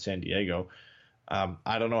down in San Diego.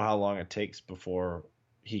 I don't know how long it takes before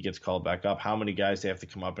he gets called back up, how many guys they have to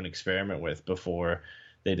come up and experiment with before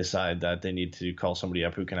they decide that they need to call somebody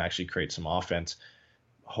up who can actually create some offense.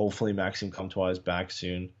 Hopefully Maxime Comtois is back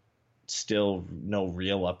soon. Still no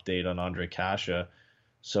real update on Andre Kasha.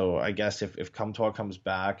 So I guess if Comtois comes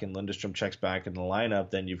back and Lundestrom checks back in the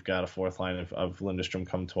lineup, then you've got a fourth line of Lundestrom,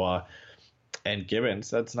 Comtois, and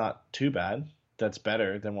Gibbons. That's not too bad. That's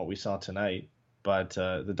better than what we saw tonight. But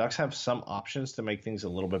the Ducks have some options to make things a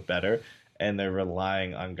little bit better, and they're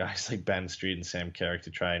relying on guys like Ben Street and Sam Carrick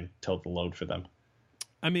to try and tilt the load for them.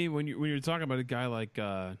 I mean, when you're talking about a guy like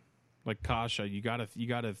Kasha, you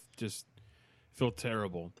gotta just feel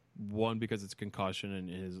terrible. One, because it's a concussion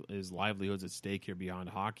and his livelihood's at stake here beyond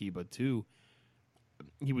hockey. But two,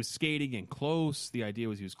 he was skating in close. The idea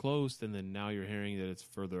was he was close, and then now you're hearing that it's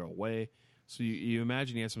further away. So you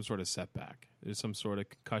imagine he has some sort of setback. There's some sort of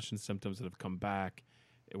concussion symptoms that have come back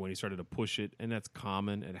when he started to push it, and that's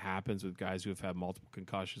common. It happens with guys who have had multiple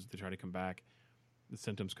concussions. They try to come back. The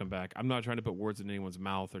symptoms come back. I'm not trying to put words in anyone's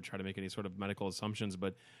mouth or try to make any sort of medical assumptions,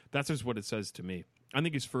 but that's just what it says to me. I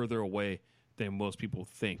think he's further away than most people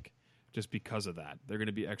think just because of that. They're going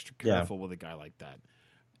to be extra careful with a guy like that.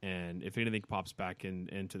 And if anything pops back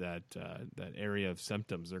into that area of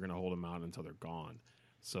symptoms, they're going to hold him out until they're gone.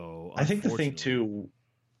 So I think the thing too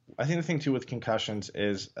with concussions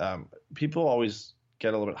is people always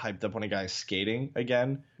get a little bit hyped up when a guy's skating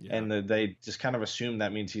again, and they just kind of assume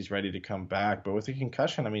that means he's ready to come back. But with a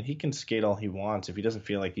concussion, I mean, he can skate all he wants. If he doesn't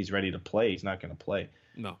feel like he's ready to play, he's not going to play.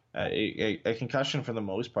 No. A concussion, for the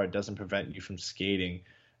most part, doesn't prevent you from skating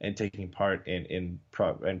and taking part in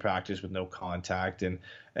practice with no contact and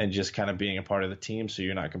just kind of being a part of the team, so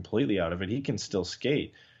you're not completely out of it. He can still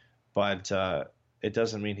skate. But it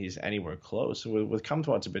doesn't mean he's anywhere close. With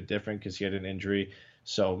Comtois, it's a bit different because he had an injury.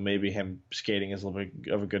 So maybe him skating is a little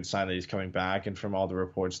bit of a good sign that he's coming back. And from all the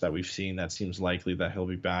reports that we've seen, that seems likely that he'll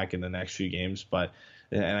be back in the next few games.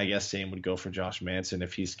 And I guess same would go for Josh Manson.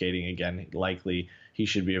 If he's skating again, likely he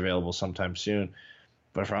should be available sometime soon.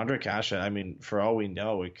 But for Ondrej Kase, I mean, for all we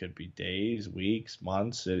know, it could be days, weeks,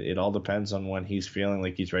 months. It all depends on when he's feeling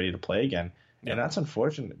like he's ready to play again. Yeah. And that's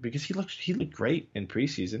unfortunate because he looked great in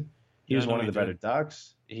preseason. He was one of the better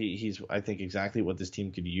Ducks. He's, I think, exactly what this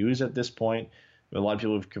team could use at this point. A lot of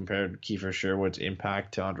people have compared Kiefer Sherwood's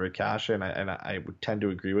impact to Ondrej Kase, and I would tend to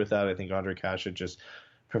agree with that. I think Ondrej Kase just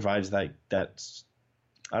provides that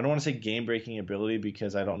I don't want to say game-breaking ability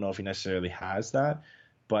because I don't know if he necessarily has that,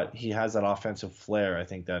 but he has that offensive flair, I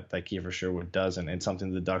think, that Kiefer Sherwood does, and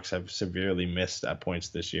something the Ducks have severely missed at points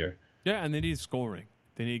this year. Yeah, and they need scoring.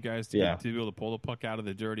 They need guys to be able to pull the puck out of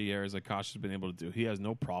the dirty areas like Kase has been able to do. He has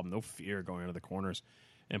no problem, no fear going into the corners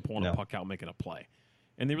and pulling a puck out and making a play.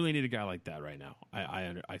 And they really need a guy like that right now.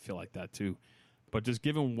 I feel like that too. But just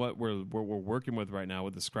given what we're working with right now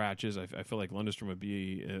with the scratches, I feel like Lundestrom would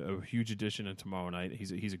be a huge addition in tomorrow night.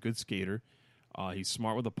 He's a good skater. He's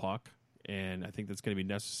smart with the puck, and I think that's going to be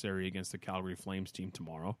necessary against the Calgary Flames team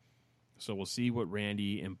tomorrow. So we'll see what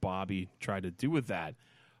Randy and Bobby try to do with that.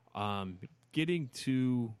 Getting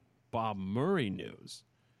to Bob Murray news.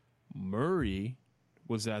 Murray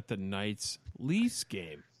was at the Knights Leafs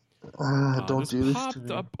game. Don't do this popped to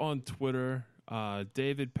me. up on Twitter.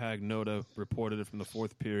 David Pagnotta reported it from the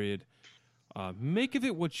fourth period. Make of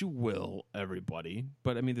it what you will, everybody.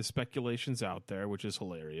 But, I mean, the speculation's out there, which is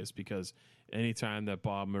hilarious because anytime that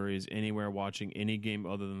Bob Murray is anywhere watching any game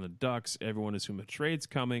other than the Ducks, everyone assumes a trade's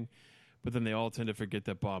coming. But then they all tend to forget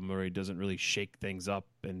that Bob Murray doesn't really shake things up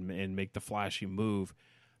and make the flashy move.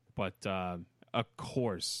 But, of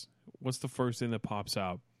course, what's the first thing that pops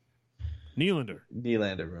out? Nylander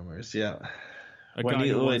rumors, yeah.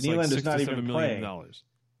 Nylander's not even playing. $6-7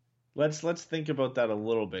 million. Let's think about that a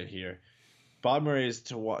little bit here. Bob Murray is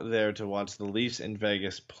there to watch the Leafs in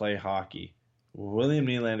Vegas play hockey. William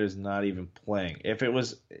Nylander's not even playing. If it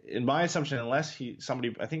was, in my assumption, I think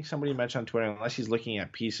somebody mentioned on Twitter, unless he's looking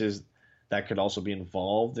at pieces that could also be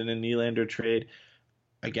involved in a Nylander trade.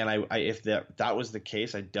 Again, if that was the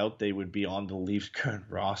case, I doubt they would be on the Leafs' current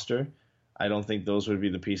roster. I don't think those would be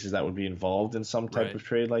the pieces that would be involved in some type of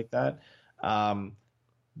trade like that.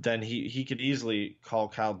 Then he could easily call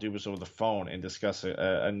Kyle Dubas over the phone and discuss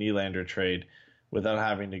a Nylander trade without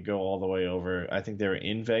having to go all the way over. I think they were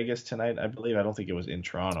in Vegas tonight, I believe. I don't think it was in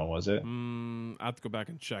Toronto, was it? I have to go back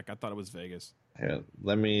and check. I thought it was Vegas. Yeah,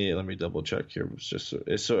 let me double check here. It was just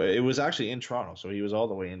so it was actually in Toronto, so he was all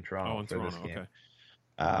the way in Toronto this game.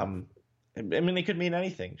 Okay. I mean, it could mean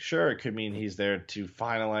anything. Sure, it could mean he's there to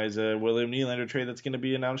finalize a William Nylander trade that's going to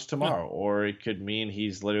be announced tomorrow, or it could mean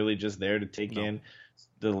he's literally just there to take in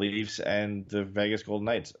the Leafs and the Vegas Golden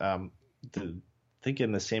Knights. I think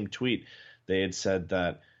in the same tweet, they had said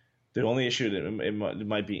that the only issue that it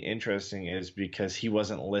might be interesting is because he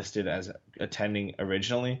wasn't listed as attending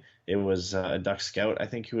originally. It was a Duck scout, I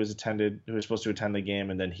think, who was supposed to attend the game,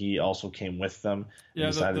 and then he also came with them.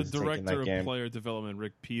 Yeah, the director of player development,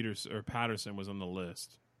 Rick Patterson, was on the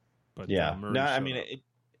list. But I mean,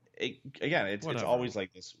 it's always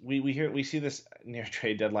like this. We see this near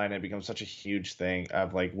trade deadline. It becomes such a huge thing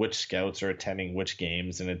of like which scouts are attending which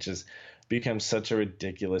games, and it just becomes such a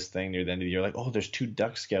ridiculous thing near the end of the year. Like, oh, there's 2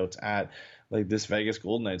 Duck scouts at like this Vegas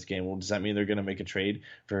Golden Knights game. Well, does that mean they're going to make a trade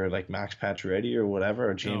for like Max Pacioretty or whatever,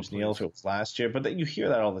 or James Neal who was last year? But you hear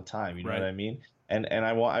that all the time. You know what I mean? And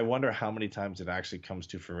I wonder how many times it actually comes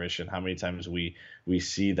to fruition. How many times we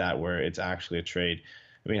see that where it's actually a trade.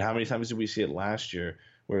 I mean, how many times did we see it last year?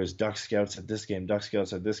 Whereas Duck scouts at this game, Duck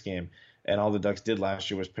scouts at this game, and all the Ducks did last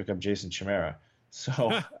year was pick up Jason Chimera.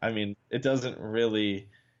 So I mean, it doesn't really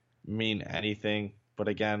mean anything. But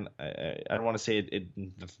again, I don't want to say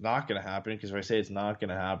it's not going to happen, because if I say it's not going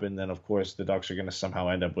to happen, then of course the Ducks are going to somehow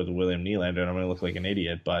end up with William Nylander, and I'm going to look like an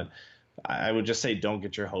idiot. But I would just say don't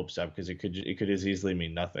get your hopes up, because it could as easily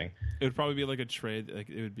mean nothing. It would probably be like a trade. Like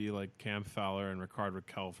it would be like Cam Fowler and Rickard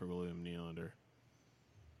Rakell for William Nylander.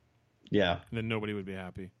 Yeah. And then nobody would be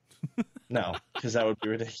happy. No, because that would be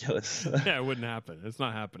ridiculous. Yeah, it wouldn't happen. It's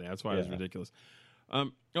not happening. That's why it's ridiculous.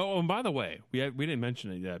 And by the way, we didn't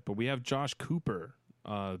mention it yet, but we have Josh Cooper,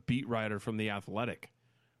 beat writer from The Athletic,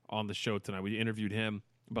 on the show tonight. We interviewed him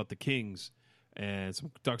about the Kings and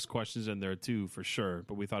some Ducks questions in there too, for sure.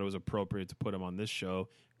 But we thought it was appropriate to put him on this show,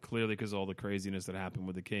 clearly because of all the craziness that happened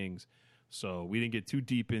with the Kings. So we didn't get too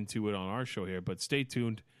deep into it on our show here, but stay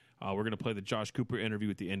tuned. We're going to play the Josh Cooper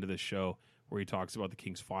interview at the end of the show where he talks about the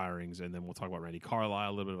Kings firings, and then we'll talk about Randy Carlyle,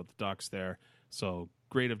 a little bit about the Ducks there. So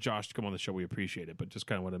great of Josh to come on the show. We appreciate it, but just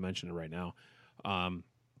kind of want to mention it right now. A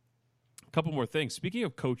couple more things. Speaking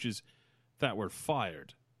of coaches that were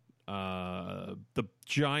fired, the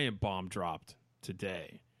giant bomb dropped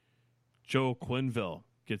today. Joe Quenneville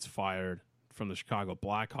gets fired from the Chicago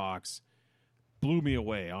Blackhawks. Blew me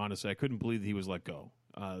away, honestly. I couldn't believe that he was let go.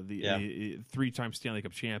 The three-time Stanley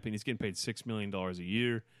Cup champion. He's getting paid $6 million a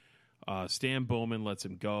year. Stan Bowman lets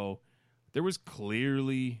him go. There was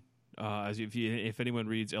clearly, if anyone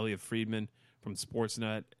reads Elliot Friedman from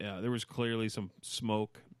Sportsnet, there was clearly some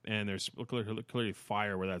smoke, and there's clearly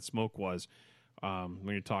fire where that smoke was. When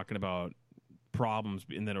you're talking about problems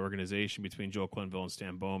in that organization between Joe Quenneville and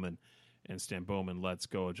Stan Bowman, and Stan Bowman lets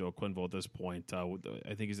go of Joe Quenneville at this point.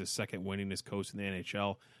 I think he's the second winningest coach in the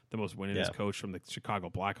NHL, the most winningest coach from the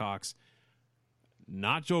Chicago Blackhawks.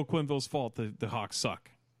 Not Joe Quenneville's fault the Hawks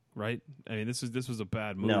suck, right? I mean, this was a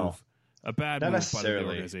bad move. No, a bad move by the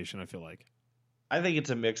organization, I feel like. I think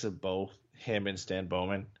it's a mix of both him and Stan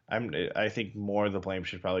Bowman. I think more of the blame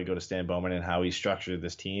should probably go to Stan Bowman and how he structured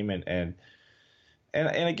this team. And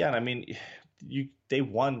again, I mean, they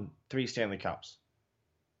won 3 Stanley Cups.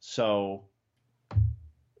 So,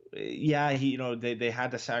 yeah, they had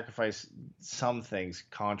to sacrifice some things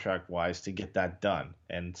contract-wise to get that done,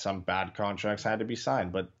 and some bad contracts had to be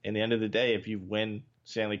signed. But in the end of the day, if you win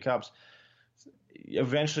Stanley Cups,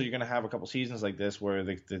 eventually you're going to have a couple seasons like this where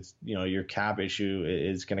your cap issue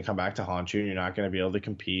is going to come back to haunt you, and you're not going to be able to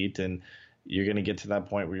compete, and you're going to get to that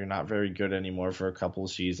point where you're not very good anymore for a couple of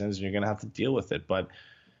seasons, and you're going to have to deal with it. But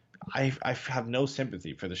I have no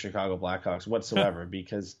sympathy for the Chicago Blackhawks whatsoever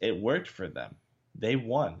because it worked for them. They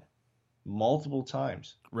won multiple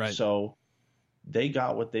times. Right. So they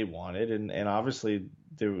got what they wanted. And obviously,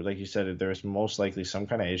 like you said, there's most likely some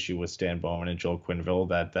kind of issue with Stan Bowman and Joel Quenneville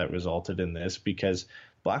that resulted in this because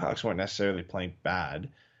Blackhawks weren't necessarily playing bad,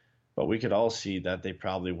 but we could all see that they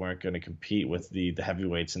probably weren't going to compete with the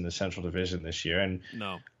heavyweights in the Central Division this year. And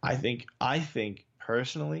no, I think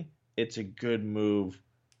personally, it's a good move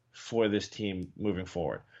for this team moving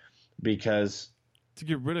forward because to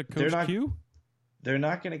get rid of Coach Q, they're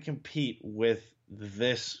not going to compete with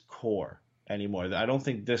this core anymore. I don't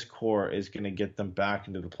think this core is going to get them back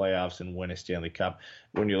into the playoffs and win a Stanley Cup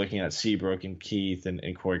when you're looking at Seabrook and Keith and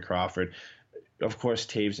Corey Crawford. Of course,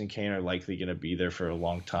 Taves and Kane are likely going to be there for a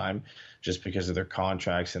long time just because of their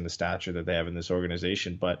contracts and the stature that they have in this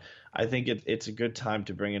organization. But I think it's a good time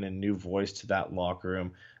to bring in a new voice to that locker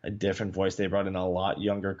room, a different voice. They brought in a lot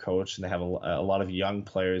younger coach, and they have a lot of young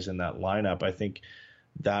players in that lineup. I think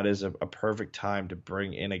that is a perfect time to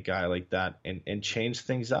bring in a guy like that and change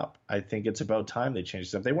things up. I think it's about time they changed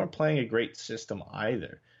stuff. They weren't playing a great system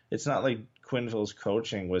either. It's not like Quenneville's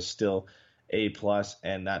coaching was still A+,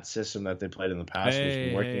 and that system that they played in the past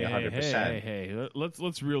was working 100%. Hey,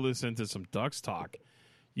 let's reel this into some Ducks talk.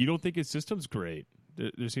 You don't think his system's great?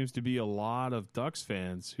 There seems to be a lot of Ducks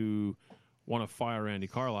fans who want to fire Randy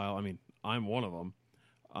Carlyle. I mean, I'm one of them.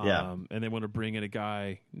 And they want to bring in a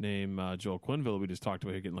guy named Joel Quenneville. We just talked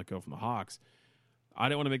about here getting let go from the Hawks. I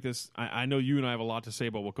didn't want to make this. I know you and I have a lot to say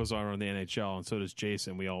about what goes on in the NHL, and so does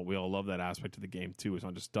Jason. We all love that aspect of the game too. It's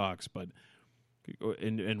not just Ducks, but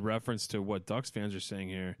in reference to what Ducks fans are saying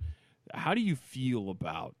here, how do you feel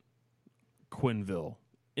about Quenneville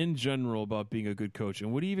in general, about being a good coach,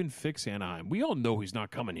 and would he even fix Anaheim? We all know he's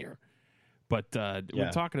not coming here, but we're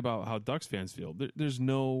talking about how Ducks fans feel. There's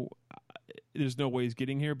no way he's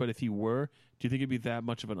getting here, but if he were, do you think it'd be that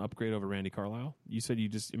much of an upgrade over Randy Carlyle? You said you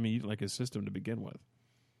didn't like his system to begin with.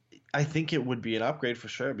 I think it would be an upgrade for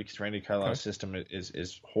sure because Randy Carlyle's system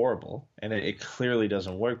is horrible and it clearly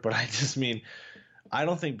doesn't work. But I just mean, I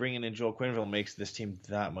don't think bringing in Joel Quenneville makes this team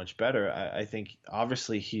that much better. I think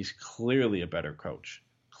obviously he's clearly a better coach,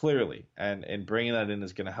 and bringing that in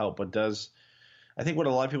is going to help. But I think what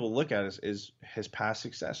a lot of people look at is his past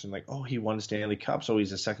success and like, oh, he won Stanley Cup, so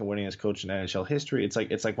he's the second winningest coach in NHL history. It's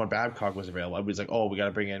like when Babcock was available, everybody's like, oh, we got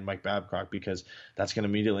to bring in Mike Babcock because that's going to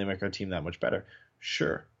immediately make our team that much better.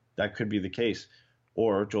 Sure, that could be the case.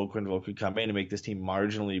 Or Joel Quenneville could come in and make this team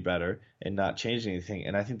marginally better and not change anything.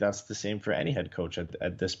 And I think that's the same for any head coach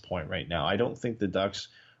at this point right now. I don't think the Ducks,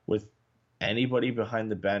 with anybody behind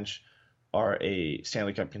the bench, are a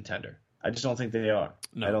Stanley Cup contender. I just don't think they are.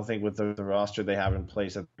 No. I don't think with the roster they have in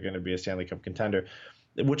place that they're going to be a Stanley Cup contender,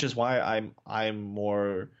 which is why I'm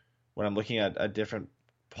more, when I'm looking at a different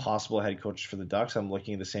possible head coach for the Ducks, I'm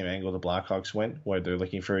looking at the same angle the Blackhawks went, where they're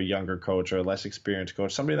looking for a younger coach or a less experienced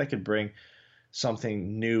coach, somebody that could bring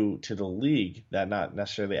something new to the league that not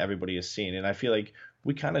necessarily everybody has seen. And I feel like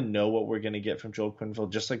we kind of know what we're going to get from Joel Quenneville,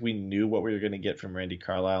 just like we knew what we were going to get from Randy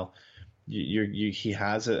Carlyle. he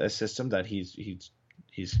has a system that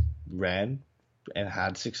he's ran and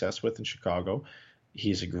had success with in Chicago.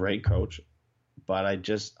 He's a great coach, but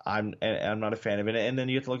I'm not a fan of it. And then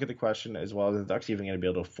you have to look at the question as well: are the Ducks even going to be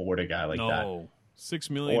able to afford a guy like that? No, $6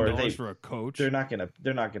 million for a coach. They're not gonna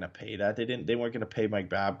pay that. They weren't gonna pay Mike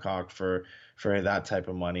Babcock for that type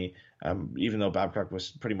of money. Even though Babcock was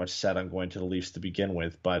pretty much set on going to the Leafs to begin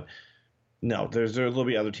with, but no, there will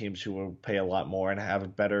be other teams who will pay a lot more and have a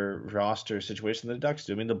better roster situation than the Ducks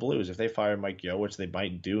do. I mean, the Blues, if they fire Mike Yeo, which they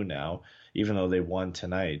might do now, even though they won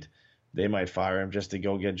tonight, they might fire him just to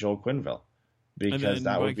go get Joel Quenneville, because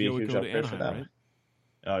that would be a huge upgrade for them. Right?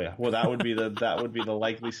 Oh yeah, well that would be the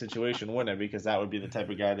likely situation, wouldn't it? Because that would be the type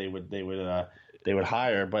of guy they would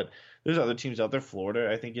hire. But there's other teams out there.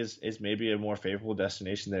 Florida, I think, is maybe a more favorable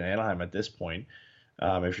destination than Anaheim at this point.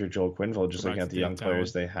 If you're Joel Quenneville, just looking at the young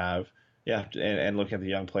players they have. Yeah, and looking at the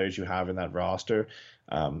young players you have in that roster,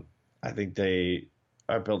 I think they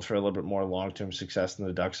are built for a little bit more long-term success than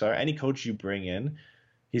the Ducks are. Any coach you bring in,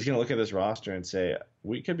 he's going to look at this roster and say,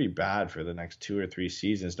 we could be bad for the next 2 or 3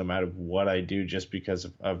 seasons no matter what I do, just because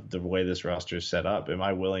of the way this roster is set up. Am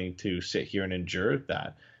I willing to sit here and endure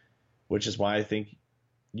that? Which is why I think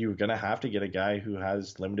you're going to have to get a guy who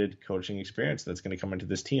has limited coaching experience that's going to come into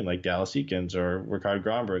this team, like Dallas Eakins or Rickard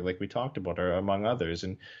Gronberg, like we talked about, or among others.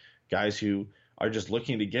 And guys who are just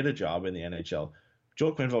looking to get a job in the NHL.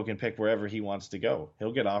 Joel Quenneville can pick wherever he wants to go.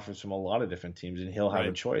 He'll get offers from a lot of different teams, and he'll have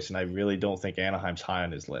a choice. And I really don't think Anaheim's high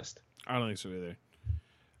on his list. I don't think so either.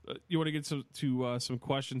 You want to get some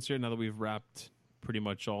questions here now that we've wrapped pretty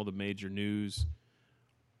much all the major news?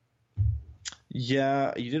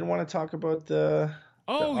 Yeah, you didn't want to talk about the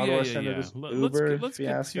Ottawa Senators Uber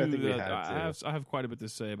fiasco. I think we had to. I have quite a bit to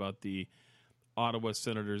say about the Ottawa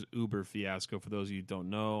Senators Uber fiasco. For those of you who don't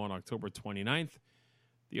know, on October 29th,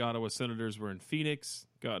 the Ottawa Senators were in Phoenix,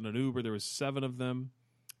 got in an Uber. There was 7 of them.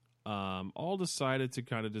 All decided to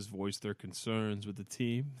kind of just voice their concerns with the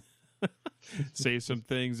team. Say some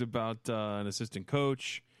things about an assistant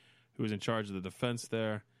coach who was in charge of the defense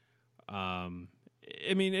there. I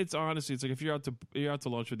mean, it's honestly, it's like if you're out to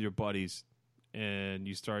lunch with your buddies and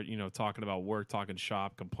you start, talking about work, talking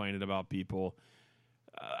shop, complaining about people.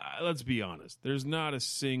 Let's be honest. There's not a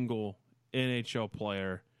single NHL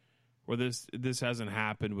player where this hasn't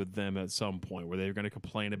happened with them at some point, where they're going to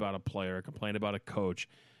complain about a player, complain about a coach.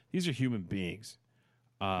 These are human beings.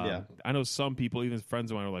 I know some people, even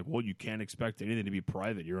friends of mine, are like, well, you can't expect anything to be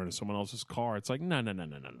private. You're in someone else's car. It's like, no.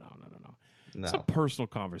 It's a personal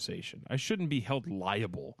conversation. I shouldn't be held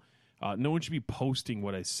liable. No one should be posting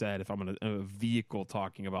what I said if I'm in a vehicle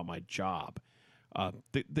talking about my job.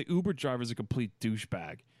 The Uber driver is a complete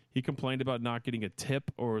douchebag. He complained about not getting a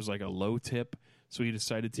tip, or it was like a low tip, so he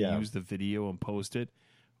decided to use the video and post it.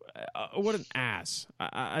 What an ass.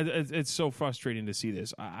 It's so frustrating to see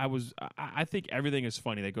this. I think everything is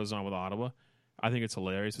funny that goes on with Ottawa. I think it's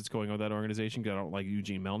hilarious what's going on with that organization, because I don't like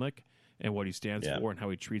Eugene Melnyk and what he stands for and how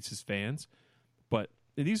he treats his fans. But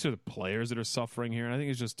these are the players that are suffering here, and I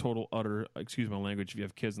think it's just total, utter, excuse my language if you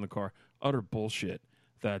have kids in the car, utter bullshit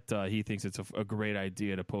that he thinks it's a great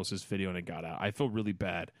idea to post this video and it got out. I feel really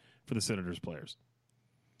bad for the Senators players.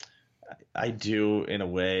 I do, in a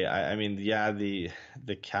way. I mean, the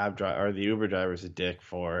cab driver or the Uber driver is a dick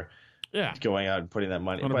for going out and putting that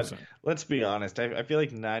money. 100%. But let's be honest. I feel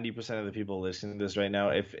like 90% of the people listening to this right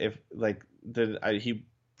now, he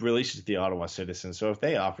released it to the Ottawa Citizens. So if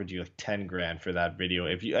they offered you like $10,000 for that video,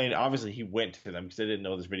 obviously he went to them because they didn't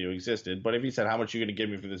know this video existed. But if he said, how much are you going to give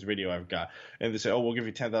me for this video I've got? And they say, oh, we'll give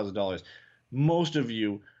you $10,000. Most of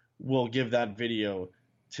you will give that video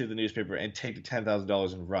to the newspaper and take the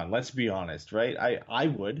 $10,000 and run. Let's be honest, right? I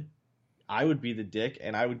would be the dick,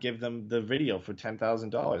 and I would give them the video for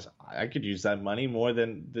 $10,000. I could use that money more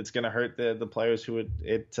than it's going to hurt the players who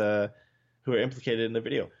are implicated in the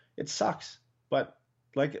video. It sucks, but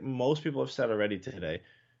like most people have said already today,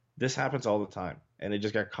 this happens all the time, and they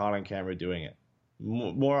just got caught on camera doing it.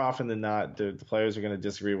 More often than not, the players are going to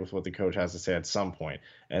disagree with what the coach has to say at some point,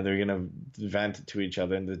 and they're going to vent to each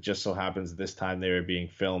other, and it just so happens this time they were being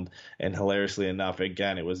filmed, and hilariously enough,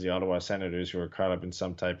 again, it was the Ottawa Senators who were caught up in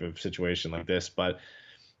some type of situation like this. But,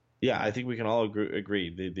 yeah, I think we can all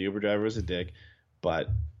agree. The Uber driver was a dick, but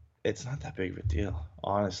it's not that big of a deal,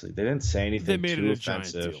 honestly. They didn't say anything too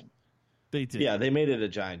offensive. They did. Yeah, they made it a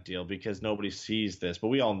giant deal because nobody sees this, but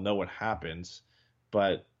we all know what happens.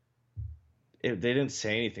 But they didn't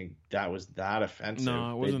say anything that was that offensive.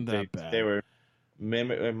 No, it wasn't that bad. They were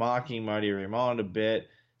mocking Marty Raymond a bit,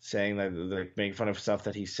 saying that they're making fun of stuff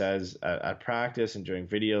that he says at practice and during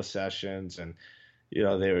video sessions. And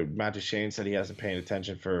Matt Duchene said he hasn't paid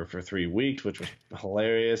attention for 3 weeks, which was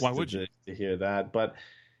hilarious. Why would you? To hear that? But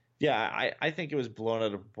yeah, I think it was blown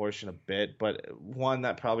out of proportion a bit. But one,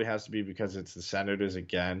 that probably has to be because it's the Senators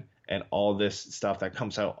again, and all this stuff that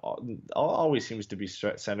comes out always seems to be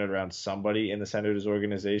centered around somebody in the Senators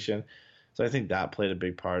organization. So I think that played a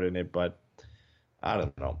big part in it. But I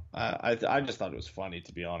don't know. I just thought it was funny,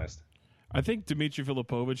 to be honest. I think Dmitry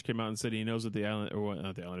Filipovich came out and said he knows what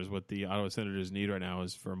what the Ottawa Senators need right now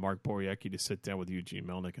is for Mark Borowiecki to sit down with Eugene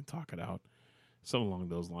Melnyk and talk it out. Something along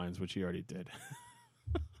those lines, which he already did.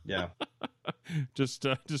 Yeah. just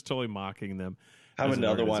totally mocking them. Have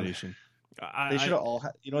another one. They should have all.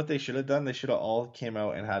 You know what they should have done? They should have all came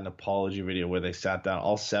out and had an apology video where they sat down.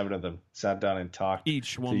 All 7 of them sat down and talked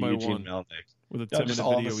each one by Eugene one. Melnyk. With a 10-minute just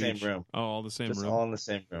all in video the same each. room. Oh, all the same just room. all in the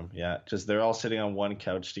same room. Yeah, just they're all sitting on one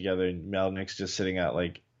couch together, and Melnyk's just sitting at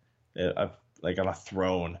like on a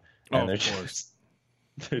throne, and they're just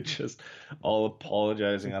all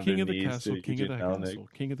apologizing on their knees to Eugene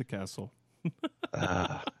Melnyk. King of the castle.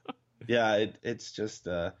 Yeah, it's just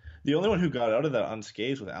the only one who got out of that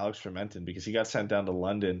unscathed was Alex Fermenton, because he got sent down to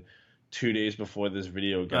London 2 days before this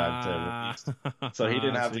video got released, so he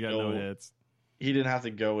didn't have to go. No hits. He didn't have to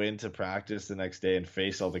go into practice the next day and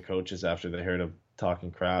face all the coaches after they heard him talking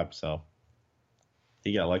crap. So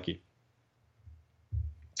he got lucky.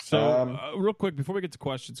 So real quick, before we get to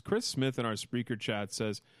questions, Chris Smith in our Spreaker chat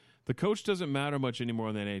says, the coach doesn't matter much anymore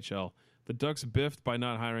in the NHL. The Ducks biffed by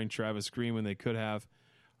not hiring Travis Green when they could have.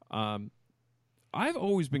 I've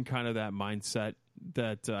always been kind of that mindset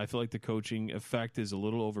that I feel like the coaching effect is a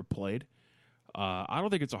little overplayed. I don't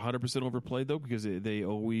think it's 100% overplayed, though, because they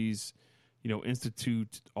always...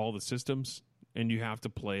 institute all the systems, and you have to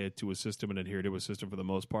play it to a system and adhere to a system for the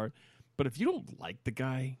most part. But if you don't like the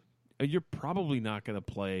guy, you're probably not going to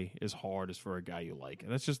play as hard as for a guy you like.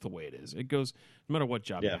 And that's just the way it is. It goes no matter what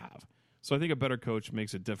job you have. So I think a better coach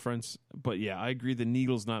makes a difference. But yeah, I agree. The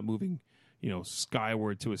needle's not moving,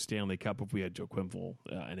 skyward to a Stanley Cup if we had Joe Quenneville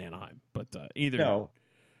in Anaheim. But either. No.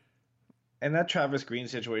 And that Travis Green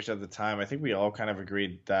situation at the time, I think we all kind of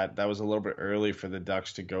agreed that was a little bit early for the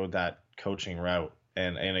Ducks to go that coaching route,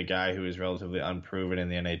 and a guy who is relatively unproven in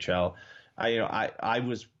the NHL. I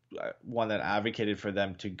was one that advocated for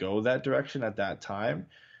them to go that direction at that time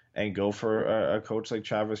and go for a coach like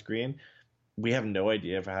Travis Green. We have no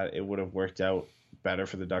idea if it would have worked out better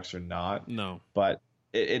for the Ducks or not. No, but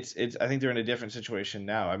it's. I think they're in a different situation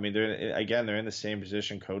now. I mean, they're in the same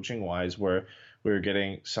position coaching wise, where we're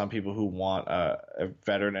getting some people who want a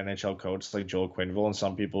veteran NHL coach like Joel Quenneville, and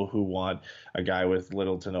some people who want a guy with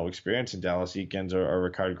little to no experience in Dallas Eakins or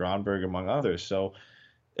Ricard Gronberg, among others. So,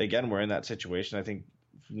 again, we're in that situation. I think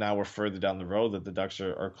now we're further down the road that the Ducks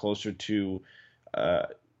are closer to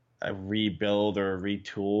a rebuild or a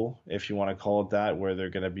retool, if you want to call it that, where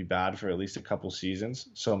they're going to be bad for at least a couple seasons.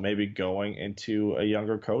 So maybe going into a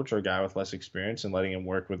younger coach or a guy with less experience and letting him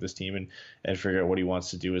work with his team and figure out what he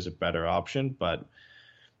wants to do is a better option. But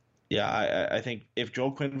yeah, I think if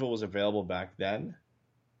Joel Quenneville was available back then,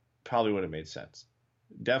 probably would have made sense.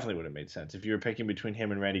 Definitely would have made sense. If you were picking between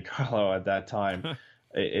him and Randy Carlyle at that time,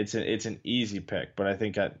 it's an easy pick. But I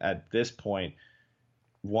think at this point,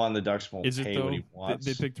 one, the Ducks won't pay what he wants.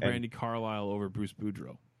 They picked Randy Carlyle over Bruce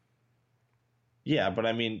Boudreau. Yeah, but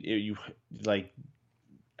I mean, you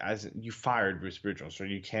fired Bruce Boudreau, so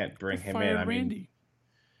you can't bring him in. Randy.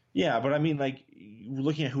 Yeah, but I mean,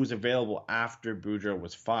 looking at who's available after Boudreau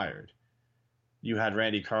was fired, you had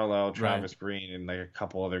Randy Carlyle, Travis Green, and a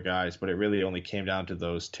couple other guys, but it really only came down to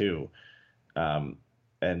those two. And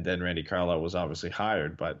then Randy Carlyle was obviously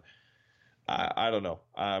hired, but I don't know.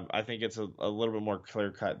 I think it's a little bit more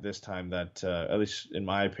clear cut this time that, at least in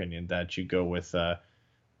my opinion, that you go with a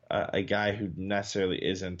guy who necessarily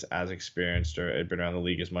isn't as experienced or had been around the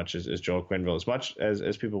league as much as Joel Quenneville. As much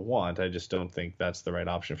as people want, I just don't think that's the right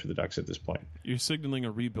option for the Ducks at this point. You're signaling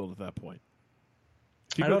a rebuild at that point.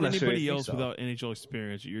 If you I don't put anybody necessarily else think so. without NHL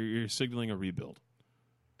experience, you're signaling a rebuild.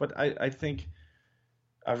 But I think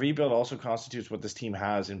a rebuild also constitutes what this team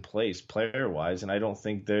has in place player-wise, and I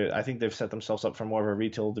think they've set themselves up for more of a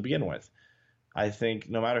retool to begin with. I think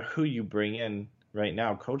no matter who you bring in right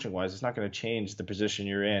now, coaching-wise, it's not going to change the position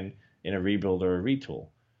you're in a rebuild or a retool.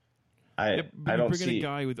 I don't see a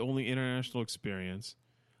guy with only international experience,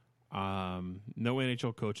 no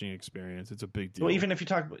NHL coaching experience. It's a big deal. Well, even if you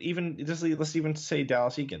talk, let's even say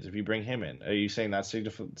Dallas Eakins. If you bring him in, are you saying that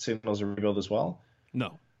signals a rebuild as well?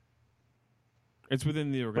 No. It's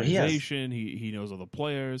within the organization. He knows all the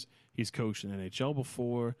players. He's coached in the NHL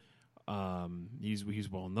before. He's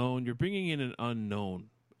well known. You're bringing in an unknown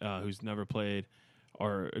who's never played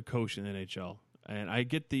or coached in the NHL. And I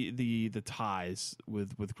get the ties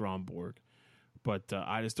with Gromborg, but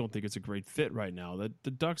I just don't think it's a great fit right now.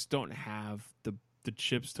 The Ducks don't have the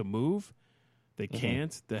chips to move. They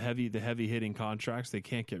can't. The heavy hitting contracts, they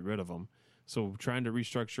can't get rid of them. So trying to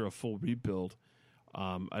restructure a full rebuild,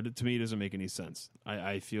 to me, it doesn't make any sense.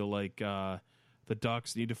 I feel like the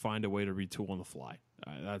Ducks need to find a way to retool on the fly.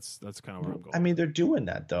 That's kind of where I'm going. I mean, they're doing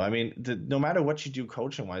that, though. I mean, no matter what you do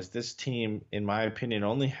coaching-wise, this team, in my opinion,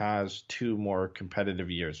 only has 2 more competitive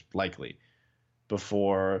years, likely,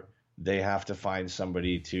 before they have to find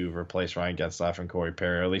somebody to replace Ryan Getzlaf and Corey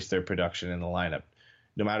Perry, or at least their production in the lineup.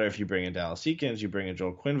 No matter if you bring in Dallas Eakins, you bring in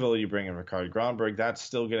Joel Quenneville, you bring in Rickard Gromberg, that's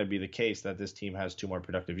still going to be the case that this team has 2 more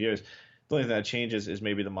productive years. The only thing that changes is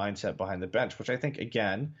maybe the mindset behind the bench, which I think,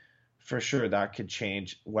 again, for sure that could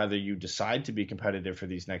change whether you decide to be competitive for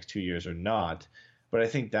these next 2 years or not. But I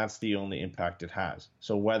think that's the only impact it has.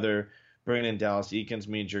 So whether bringing in Dallas Eakins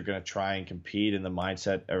means you're going to try and compete, and the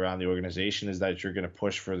mindset around the organization is that you're going to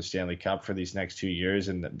push for the Stanley Cup for these next 2 years,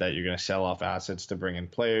 and that you're going to sell off assets to bring in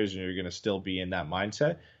players, and you're going to still be in that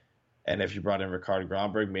mindset. And if you brought in Rickard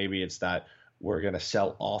Gromberg, maybe it's that we're going to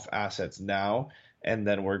sell off assets now, and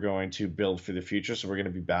then we're going to build for the future, so we're going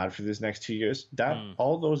to be bad for these next 2 years.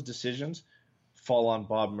 All those decisions fall on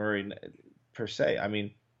Bob Murray per se. I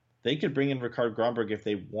mean, they could bring in Rickard Gromberg if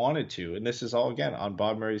they wanted to, and this is all, again, on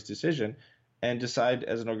Bob Murray's decision, and decide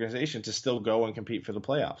as an organization to still go and compete for the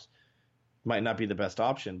playoffs. Might not be the best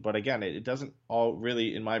option, but again, it doesn't all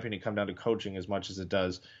really, in my opinion, come down to coaching as much as it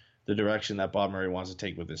does the direction that Bob Murray wants to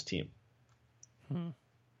take with his team.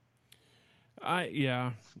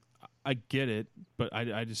 I get it, but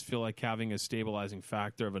I just feel like having a stabilizing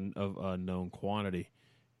factor of a known quantity.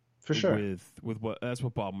 For sure. With that's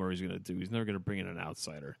what Bob Murray's going to do. He's never going to bring in an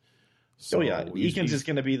outsider. So Eakins is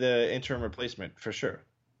going to be the interim replacement for sure.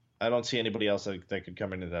 I don't see anybody else that could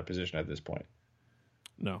come into that position at this point.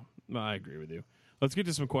 No, I agree with you. Let's get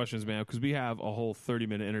to some questions, man, because we have a whole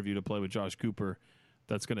 30-minute interview to play with Josh Cooper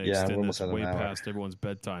that's going to extend this way past everyone's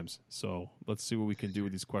bedtimes. So let's see what we can do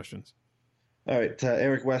with these questions. All right,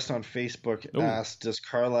 Eric West on Facebook asked, does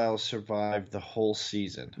Carlisle survive the whole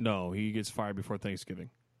season? No, he gets fired before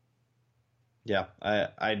Thanksgiving. Yeah,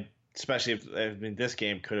 I especially if this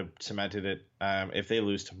game could have cemented it. If they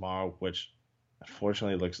lose tomorrow, which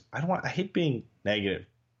unfortunately looks, I hate being negative.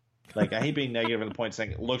 Like, I hate being negative in the point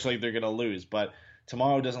saying it looks like they're going to lose, but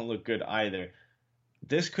tomorrow doesn't look good either.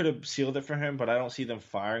 This could have sealed it for him, but I don't see them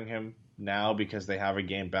firing him now because they have a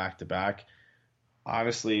game back-to-back.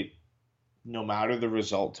 Honestly, no matter the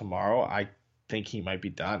result tomorrow, I think he might be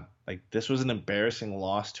done. Like, this was an embarrassing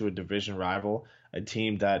loss to a division rival, a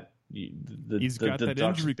team that he's got that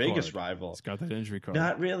Ducks' injury biggest card. rival. He's got that injury card.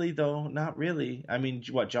 Not really, though. Not really. I mean,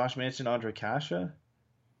 what, Josh Manson, Andre Kasha?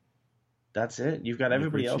 That's it. You've got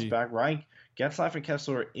everybody else back. Ryan Getzlaf and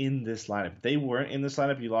Kessler are in this lineup. If they weren't in this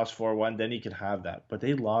lineup, you lost 4-1, then you could have that. But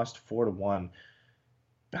they lost 4-1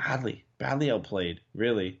 badly outplayed,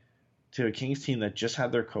 really, to a Kings team that just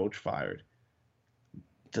had their coach fired.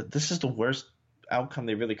 This is the worst outcome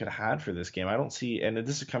they really could have had for this game. I don't see, and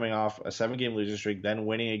this is coming off a 7-game losing streak, then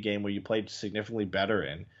winning a game where you played significantly better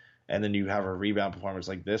in, and then you have a rebound performance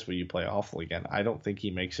like this where you play awful again. I don't think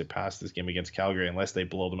he makes it past this game against Calgary unless they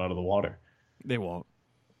blow them out of the water. They won't.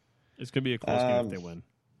 It's going to be a close game if they win.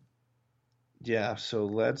 Yeah, so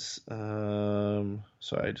let's sorry,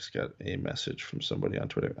 I just got a message from somebody on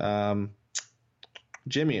Twitter.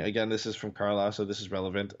 Jimmy, again, this is from Carlisle, so this is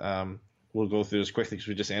relevant. We'll go through this quickly because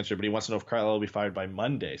we just answered, but he wants to know if Carlisle will be fired by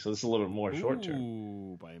Monday. So this is a little bit more short term.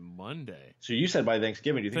 Ooh, by Monday. So you said by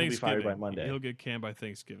Thanksgiving. Do you think he'll be fired by Monday? He'll get canned by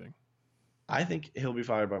Thanksgiving. I think he'll be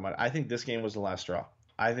fired by Monday. I think this game was the last straw.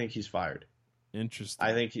 I think he's fired.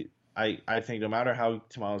 Interesting. I think no matter how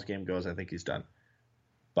tomorrow's game goes, I think he's done.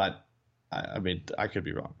 But I mean, I could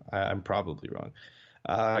be wrong. I'm probably wrong.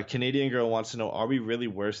 Canadian girl wants to know: are we really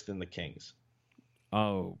worse than the Kings?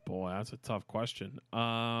 Oh boy, that's a tough question.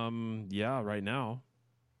 Yeah, right now,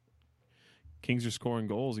 Kings are scoring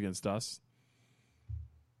goals against us.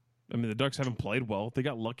 I mean, the Ducks haven't played well. They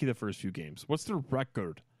got lucky the first few games. What's their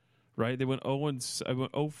record? Right, they went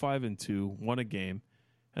 0-5-2, won a game,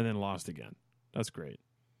 and then lost again. That's great.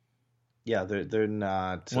 Yeah, they're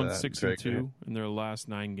not 1-6-2 in their last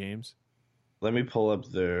 9 games. Let me pull up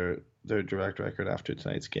their direct record after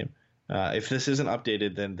tonight's game. If this isn't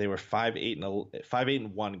updated, then they were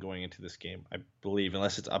 5-8-1 going into this game, I believe,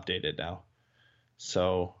 unless it's updated now.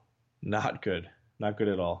 So not good, not good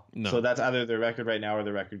at all. No. So that's either their record right now or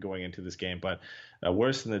their record going into this game, but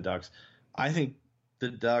worse than the Ducks. I think the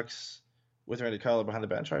Ducks, with Randy Carlisle behind the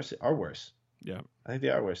bench, are worse. Yeah, I think they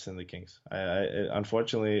are worse than the Kings.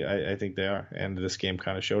 Unfortunately, I think they are, and this game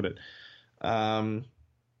kind of showed it. All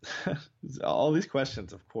these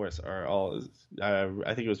questions, of course, are all.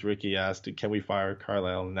 I think it was Ricky asked, "Can we fire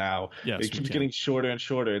Carlisle now?" Yes, It keeps getting shorter and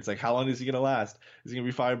shorter. It's like, how long is he going to last? Is he going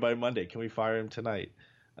to be fired by Monday? Can we fire him tonight?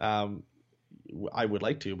 I would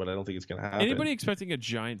like to, but I don't think it's going to happen. Anybody expecting a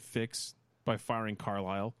giant fix by firing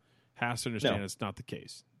Carlisle has to understand No. it's not the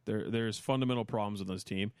case. There's fundamental problems in this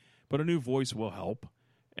team, but a new voice will help.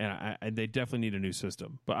 And they definitely need a new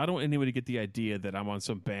system. But I don't want anybody to get the idea that I'm on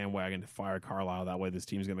some bandwagon to fire Carlisle. That way this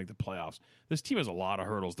team's going to make the playoffs. This team has a lot of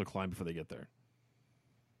hurdles to climb before they get there.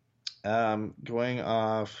 Going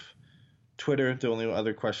off Twitter, the only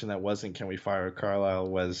other question that wasn't can we fire Carlisle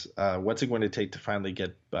was what's it going to take to finally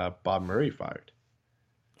get Bob Murray fired?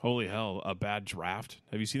 Holy hell, a bad draft.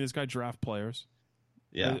 Have you seen this guy draft players?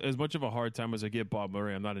 Yeah. As much of a hard time as I give Bob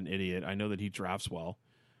Murray, I'm not an idiot. I know that he drafts well.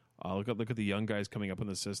 Look at the young guys coming up in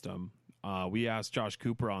the system. We asked Josh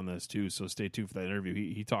Cooper on this too, so stay tuned for that interview.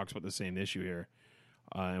 He talks about the same issue here,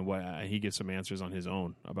 and he gets some answers on his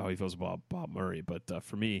own about how he feels about Bob Murray. But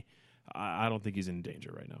for me, I don't think he's in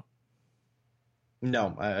danger right now.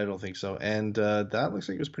 No, I don't think so. And that looks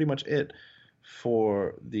like it was pretty much it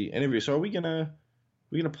for the interview. So are we gonna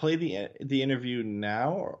play the interview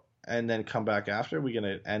now and then come back after? Are we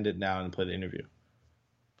gonna end it now and play the interview?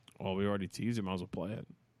 Well, we already teased it. Might as well play it.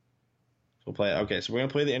 We'll play. Okay, so we're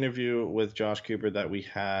gonna play the interview with Josh Cooper that we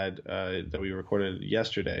had that we recorded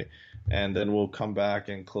yesterday, and then we'll come back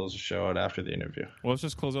and close the show out after the interview. Well, let's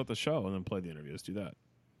just close out the show and then play the interview. Let's do that.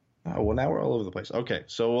 Oh, well, now we're all over the place. Okay,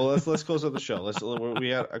 so let's close out the show. We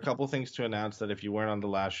had a couple things to announce that if you weren't on the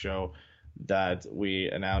last show, that we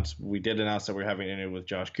did announce that we're having an interview with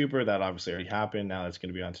Josh Cooper. That obviously already happened. Now it's going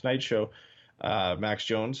to be on tonight's show. Max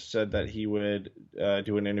Jones said that he would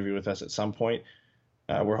do an interview with us at some point.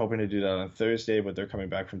 We're hoping to do that on Thursday, but they're coming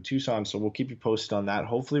back from Tucson, so we'll keep you posted on that.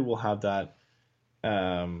 Hopefully we'll have that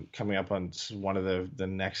coming up on one of the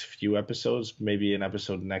next few episodes, maybe an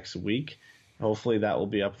episode next week. Hopefully that will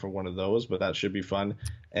be up for one of those, but that should be fun.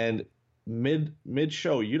 And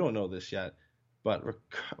mid-show, you don't know this yet, but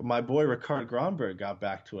my boy Ricard Gronberg got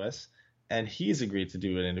back to us, and he's agreed to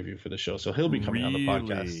do an interview for the show, so he'll be coming on the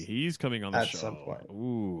podcast. He's coming on the show at some point.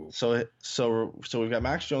 Ooh. So we've got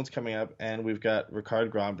Max Jones coming up, and we've got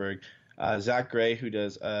Ricard Gronberg, Zach Gray, who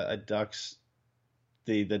does a Ducks,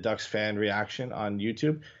 the Ducks fan reaction on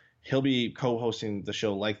YouTube. He'll be co-hosting the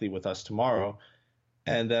show likely with us tomorrow,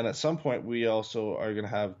 and then at some point we also are going to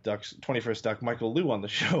have Ducks 21st Duck Michael Liu on the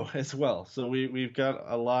show as well. So we've got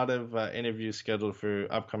a lot of interviews scheduled for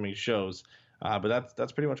upcoming shows. But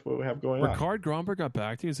that's pretty much what we have going on. Ricard Gronberg got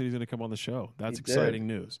back to you and said he's going to come on the show. That's exciting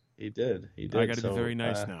news. He did. I got to be very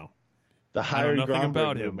nice now. The I know nothing Gronberg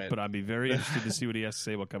about him, movement. but I'd be very interested to see what he has to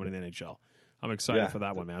say about coming to the NHL. I'm excited for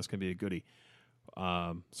that one, man. It's going to be a goodie.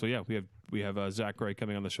 So yeah, we have Zach Gray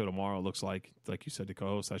coming on the show tomorrow. It looks like you said, to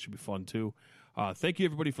co-host. That should be fun too. Thank you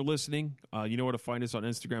everybody for listening. You know where to find us on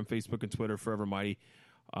Instagram, Facebook, and Twitter. Forever Mighty.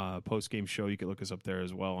 Post-game show. You can look us up there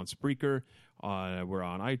as well on Spreaker. We're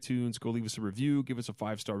on iTunes. Go leave us a review. Give us a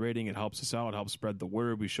 5-star rating. It helps us out. It helps spread the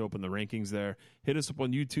word. We show up in the rankings there. Hit us up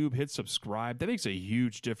on YouTube. Hit subscribe. That makes a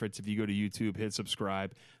huge difference if you go to YouTube. Hit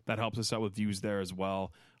subscribe. That helps us out with views there as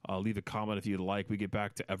well. Leave a comment if you'd like. We get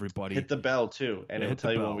back to everybody. Hit the bell too, and it'll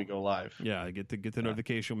tell you when we go live. Yeah, get the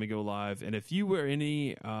notification when we go live. And if you or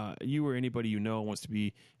anybody you know wants to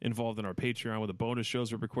be involved in our Patreon with the bonus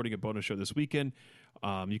shows, we're recording a bonus show this weekend.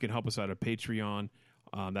 You can help us out at Patreon.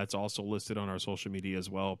 That's also listed on our social media as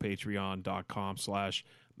well.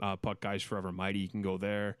 Patreon.com/PuckGuysForeverMighty. You can go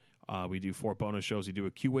there. We do 4 bonus shows. We do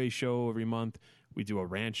a QA show every month. We do a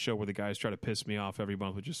rant show where the guys try to piss me off every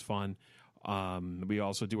month, which is fun. We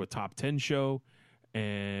also do a top 10 show.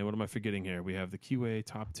 And what am I forgetting here? We have the QA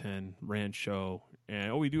top 10 rant show.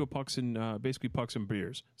 And we do a pucks and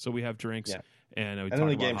beers. So we have drinks and we talk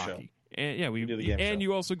about game hockey. show. And yeah, we do the game show.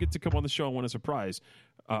 You also get to come on the show and win a prize.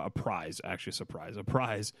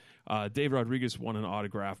 Dave Rodriguez won an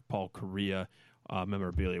autographed Paul Correa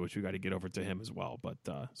memorabilia, which we got to get over to him as well. But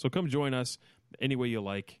so come join us any way you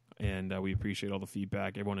like, and we appreciate all the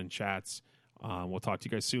feedback. Everyone in chats. We'll talk to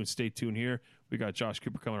you guys soon. Stay tuned here. We got Josh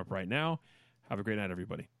Cooper coming up right now. Have a great night,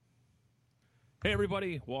 everybody. Hey,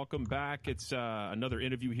 everybody. Welcome back. It's another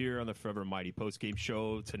interview here on the Forever Mighty postgame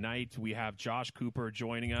show. Tonight, we have Josh Cooper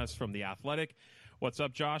joining us from The Athletic. What's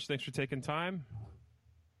up, Josh? Thanks for taking time.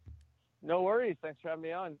 No worries. Thanks for having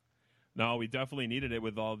me on. No, we definitely needed it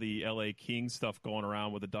with all the LA Kings stuff going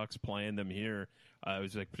around with the Ducks playing them here. It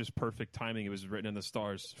was like just perfect timing. It was written in the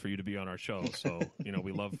stars for you to be on our show. So,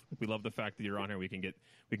 we love the fact that you're on here. We can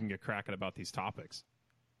get cracking about these topics.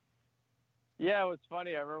 Yeah, it was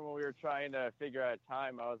funny. I remember when we were trying to figure out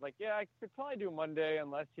time, I was like, yeah, I could probably do Monday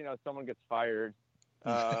unless, someone gets fired.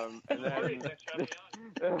 And then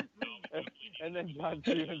and then John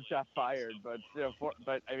Stevens got fired. But,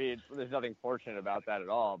 I mean, there's nothing fortunate about that at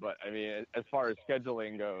all. But, I mean, as far as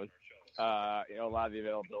scheduling goes, a lot of the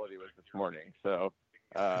availability was this morning. So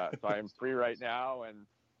I'm free right now, and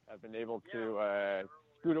I've been able to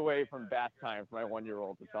scoot away from bath time for my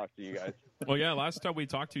 1-year-old to talk to you guys. Well, yeah, last time we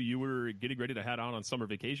talked to you were getting ready to head on summer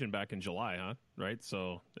vacation back in July, huh? Right?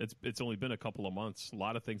 So it's only been a couple of months. A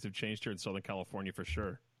lot of things have changed here in Southern California for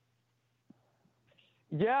sure.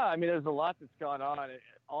 Yeah, I mean, there's a lot that's gone on.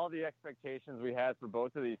 All the expectations we had for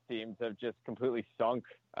both of these teams have just completely sunk,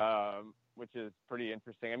 which is pretty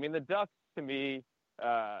interesting. I mean, the Ducks, to me,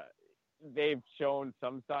 they've shown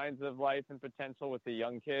some signs of life and potential with the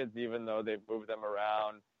young kids, even though they've moved them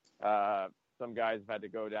around. Some guys have had to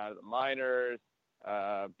go down to the minors.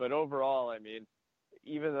 But overall, I mean,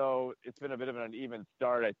 even though it's been a bit of an uneven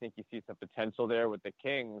start, I think you see some potential there with the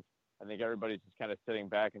Kings. I think everybody's just kind of sitting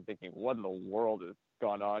back and thinking, what in the world has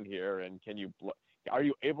gone on here? And are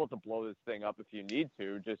you able to blow this thing up if you need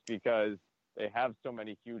to, just because they have so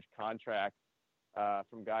many huge contracts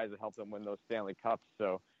from guys that help them win those Stanley Cups?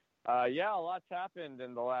 So, a lot's happened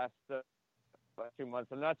in the last 2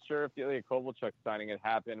 months. I'm not sure if the Ilya Kovalchuk signing had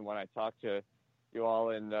happened when I talked to you all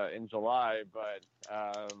in July, but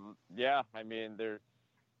I mean, there's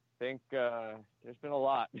been a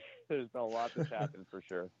lot. There's been a lot that's happened for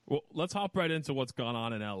sure. Well, let's hop right into what's gone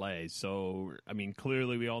on in LA. So, I mean,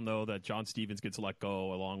 clearly we all know that John Stevens gets let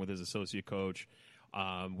go along with his associate coach.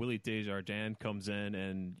 Willie Desjardins comes in,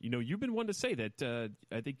 and you've been one to say that.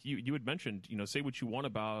 I think you had mentioned, say what you want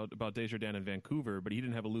about Desjardins in Vancouver, but he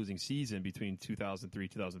didn't have a losing season between 2003,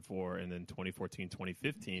 2004, and then 2014,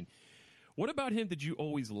 2015. What about him did you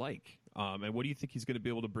always like, and what do you think he's going to be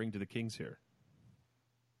able to bring to the Kings here?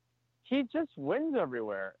 He just wins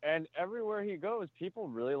everywhere, and everywhere he goes, people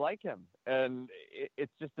really like him. And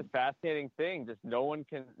it's just a fascinating thing. Just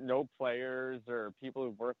no players or people who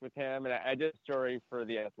work with him. And I did a story for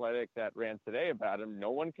The Athletic that ran today about him.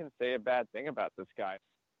 No one can say a bad thing about this guy.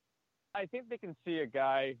 I think they can see a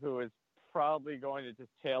guy who is probably going to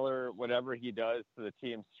just tailor whatever he does to the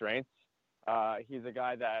team's strengths. He's a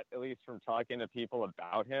guy that, at least from talking to people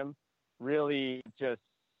about him, really just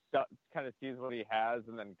kind of sees what he has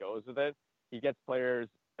and then goes with it. He gets players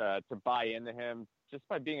to buy into him just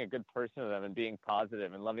by being a good person to them and being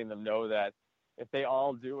positive and letting them know that if they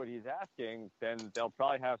all do what he's asking, then they'll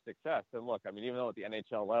probably have success. And look, I mean, even though at the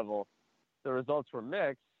NHL level, the results were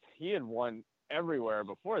mixed, he had won everywhere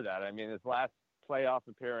before that. I mean, his last playoff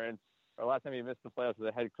appearance, or last time he missed the playoffs as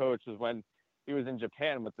a head coach, was when he was in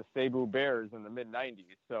Japan with the Seibu Bears in the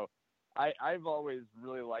mid-'90s. So I've always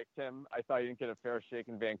really liked him. I thought he didn't get a fair shake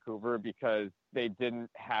in Vancouver because they didn't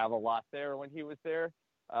have a lot there when he was there.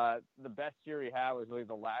 The best year he had was really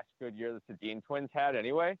the last good year the Sedin twins had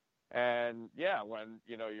anyway. And yeah, when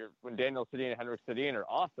Daniel Sedin and Henrik Sedin are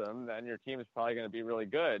awesome, then your team is probably going to be really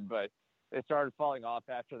good. But they started falling off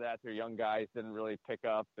after that. Their young guys didn't really pick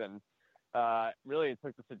up. And really it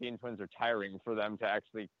took the Sedin twins retiring for them to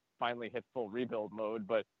actually finally hit full rebuild mode.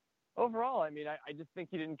 But overall, I mean, I just think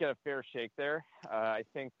he didn't get a fair shake there. I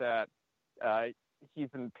think that he's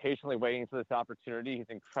been patiently waiting for this opportunity. He's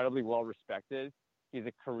incredibly well respected. He's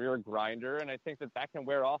a career grinder, and I think that can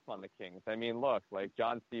wear off on the Kings. I mean, look, like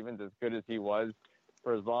John Stevens, as good as he was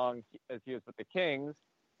for as long as he was with the Kings,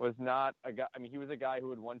 was not a guy. I mean, he was a guy who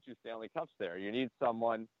had won 2 Stanley Cups there. You need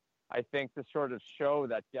someone, I think, to sort of show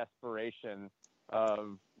that desperation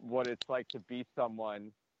of what it's like to be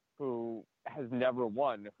someone who has never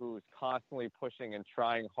won, who's constantly pushing and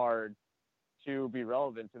trying hard to be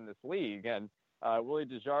relevant in this league. And Willie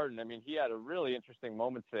Desjardins, I mean, he had a really interesting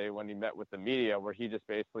moment today when he met with the media where he just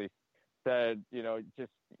basically said, you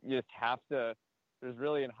just have to, there's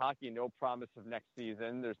really in hockey no promise of next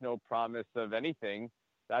season. There's no promise of anything.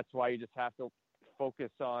 That's why you just have to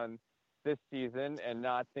focus on this season and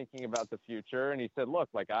not thinking about the future. And he said, look,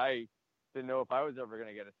 like I didn't know if I was ever going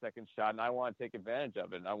to get a second shot, and I want to take advantage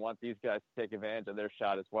of it. And I want these guys to take advantage of their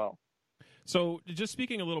shot as well. So just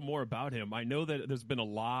speaking a little more about him, I know that there's been a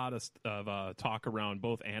lot of talk around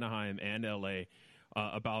both Anaheim and LA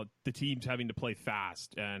about the teams having to play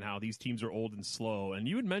fast and how these teams are old and slow. And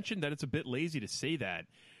you had mentioned that it's a bit lazy to say that.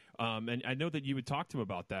 And I know that you would talk to him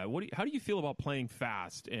about that. How do you feel about playing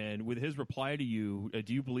fast? And with his reply to you,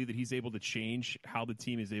 do you believe that he's able to change how the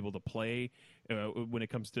team is able to play when it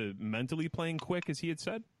comes to mentally playing quick, as he had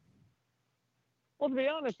said? Well, to be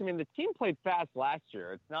honest, I mean, the team played fast last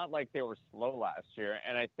year. It's not like they were slow last year.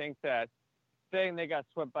 And I think that saying they got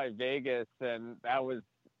swept by Vegas and that was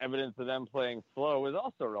evidence of them playing slow is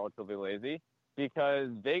also relatively lazy because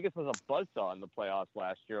Vegas was a buzzsaw in the playoffs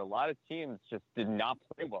last year. A lot of teams just did not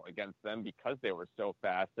play well against them because they were so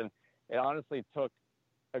fast. And it honestly took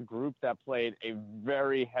a group that played a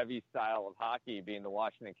very heavy style of hockey, being the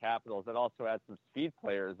Washington Capitals, that also had some speed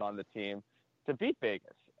players on the team to beat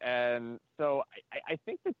Vegas. And so I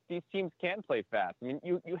think that these teams can play fast. I mean,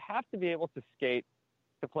 you have to be able to skate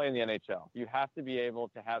to play in the NHL. You have to be able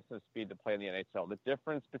to have some speed to play in the NHL. The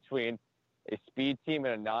difference between a speed team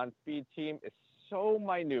and a non-speed team is so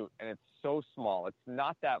minute and it's so small. It's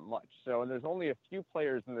not that much. So, and there's only a few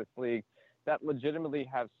players in this league that legitimately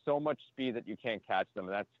have so much speed that you can't catch them.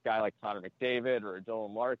 And that's a guy like Connor McDavid or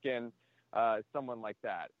Dylan Larkin, someone like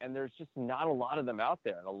that. And there's just not a lot of them out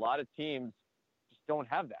there. And a lot of teams just don't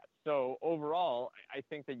have that. So overall, I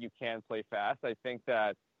think that you can play fast. I think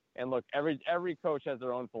that, and look, every coach has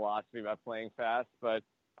their own philosophy about playing fast, but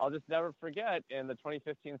I'll just never forget in the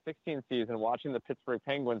 2015-16 season watching the Pittsburgh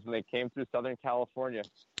Penguins when they came through Southern California,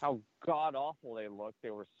 how god-awful they looked. They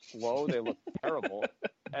were slow. They looked terrible.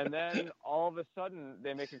 And then all of a sudden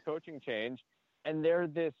they make a coaching change, and they're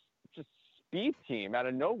this just speed team out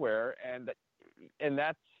of nowhere, and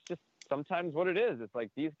that's just sometimes what it is. It's like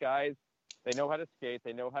these guys, they know how to skate.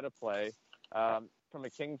 They know how to play. From a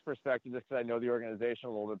Kings perspective, just because I know the organization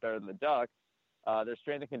a little bit better than the Ducks, their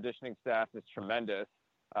strength and conditioning staff is tremendous.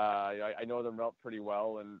 I know them pretty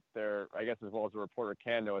well, and they're, I guess, as well as a reporter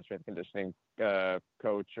can know a strength and conditioning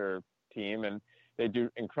coach or team, and they do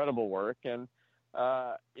incredible work. And,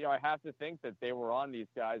 I have to think that they were on these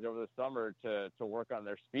guys over the summer to work on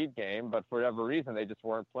their speed game, but for whatever reason, they just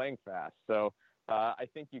weren't playing fast. So I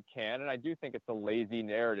think you can, and I do think it's a lazy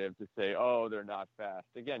narrative to say, oh, they're not fast.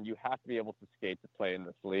 Again, you have to be able to skate to play in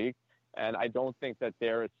this league, and I don't think that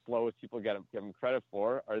they're as slow as people give them credit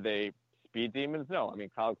for. Are they speed demons? No. I mean,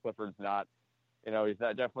 Kyle Clifford's not, he's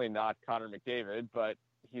not, definitely not Connor McDavid, but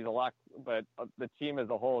he's but the team as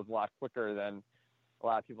a whole is a lot quicker than a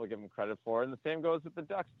lot of people give him credit for. And the same goes with the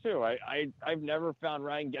Ducks too. I've never found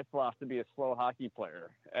Ryan Getzlaf to be a slow hockey player.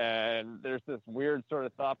 And there's this weird sort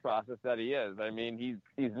of thought process that he is. I mean,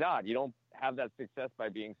 he's not. You don't have that success by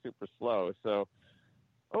being super slow. So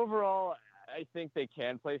overall, I think they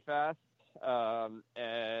can play fast.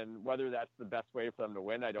 And whether that's the best way for them to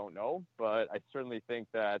win, I don't know. But I certainly think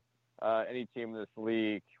that any team in this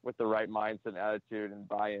league with the right mindset, attitude, and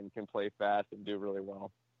buy-in can play fast and do really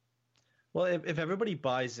well. Well, if everybody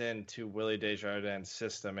buys into Willie Desjardins'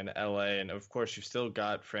 system in LA, and of course you've still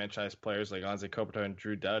got franchise players like Anze Kopitar and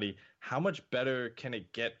Drew Doughty, how much better can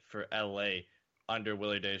it get for LA under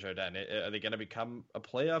Willie Desjardins? Are they going to become a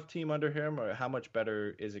playoff team under him, or how much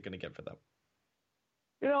better is it going to get for them?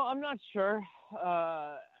 I'm not sure.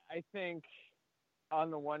 I think on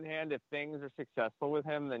the one hand, if things are successful with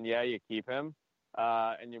him, then yeah, you keep him.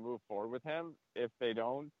 And you move forward with him. If they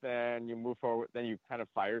don't, then you move forward. Then you kind of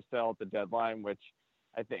fire sell at the deadline, which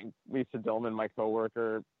I think Lisa Dillman, my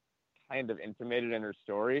coworker, kind of intimated in her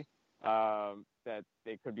story that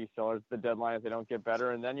they could be sellers at the deadline if they don't get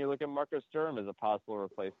better. And then you look at Marcus Sturm as a possible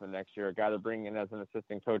replacement next year, a guy to bring in as an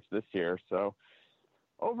assistant coach this year. So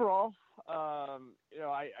overall, I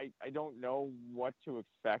don't know what to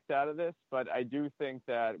expect out of this, but I do think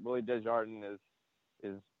that Willie Desjardins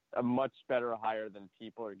is a much better hire than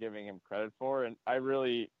people are giving him credit for. And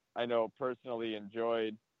I know personally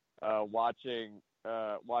enjoyed watching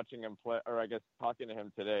him play, or I guess talking to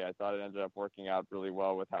him today. I thought it ended up working out really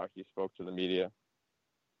well with how he spoke to the media.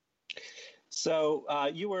 So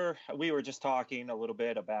we were just talking a little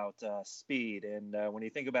bit about speed. And when you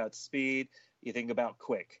think about speed, you think about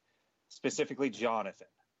quick, specifically Jonathan.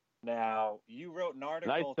 Now, you wrote an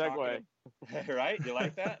article. Nice segue. Right? You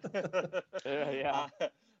like that? Yeah.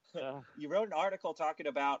 You wrote an article talking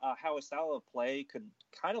about how a style of play could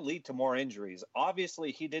kind of lead to more injuries.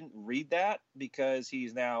 Obviously, he didn't read that because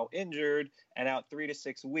he's now injured and out 3 to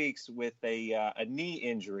 6 weeks with a knee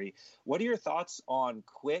injury. What are your thoughts on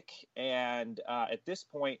Quick? And at this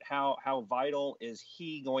point, how vital is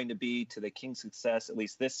he going to be to the Kings' success, at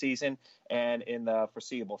least this season and in the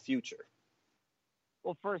foreseeable future?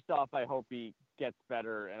 Well, first off, I hope he gets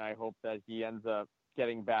better, and I hope that he ends up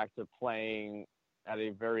getting back to playing at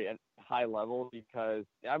a very high level, because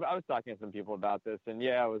I was talking to some people about this, and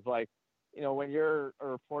yeah, it was like, when you're a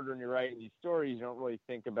reporter and you're writing these stories, you don't really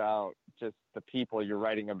think about just the people you're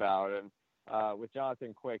writing about. And with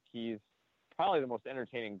Jonathan Quick, he's probably the most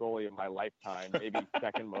entertaining goalie of my lifetime, maybe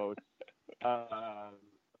second most, a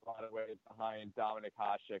lot of ways behind Dominik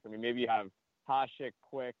Hasek. I mean, maybe you have Hasek,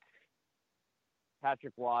 Quick,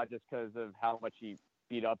 Patrick Waugh, just because of how much he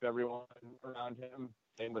speed up everyone around him.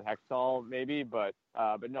 Same with Hextall, maybe, but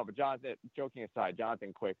Jonathan. Joking aside,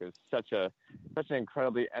 Jonathan Quick is such an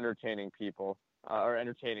incredibly entertaining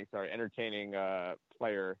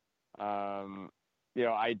player.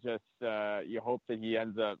 I just you hope that he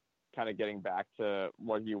ends up kind of getting back to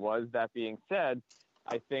what he was. That being said,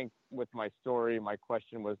 I think with my story, my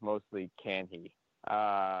question was mostly, can he?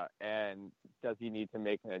 And does he need to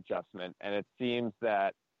make an adjustment? And it seems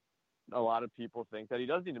that a lot of people think that he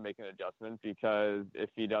does need to make an adjustment, because if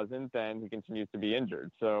he doesn't, then he continues to be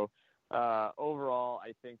injured. So overall,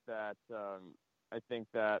 I think that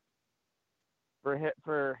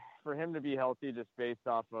for him to be healthy, just based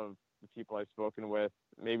off of the people I've spoken with,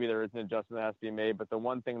 maybe there is an adjustment that has to be made. But the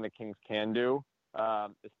one thing the Kings can do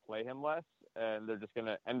is play him less, and they're just going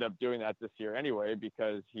to end up doing that this year anyway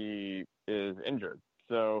because he is injured.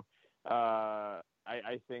 So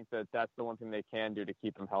I think that that's the one thing they can do to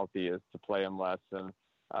keep him healthy, is to play him less and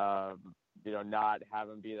not have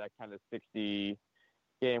him be that kind of 60-game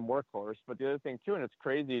workhorse. But the other thing too, and it's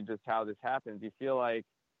crazy just how this happens, you feel like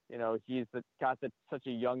he's got such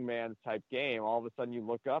a young man's type game. All of a sudden you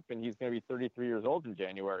look up and he's going to be 33 years old in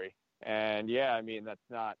January. And yeah, I mean, that's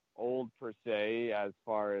not old per se as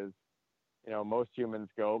far as, most humans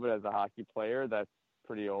go, but as a hockey player, that's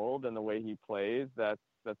pretty old. And the way he plays, that's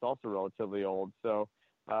also relatively old. So,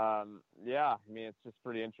 I mean, it's just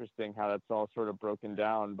pretty interesting how that's all sort of broken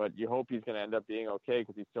down, but you hope he's going to end up being okay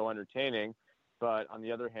because he's so entertaining. But on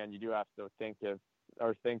the other hand, you do have to think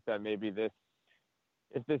that maybe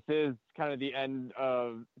if this is kind of the end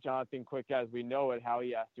of Jonathan Quick as we know it, how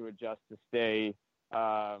he has to adjust to stay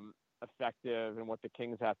effective, and what the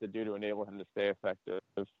Kings have to do to enable him to stay effective.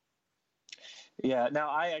 Yeah, now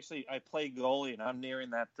I play goalie, and I'm nearing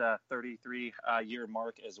that 33 year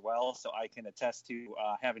mark as well, so I can attest to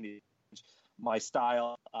having to change my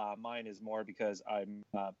style. Mine is more because I'm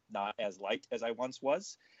not as light as I once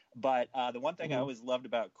was. But the one thing I always loved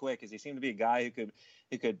about Quick is he seemed to be a guy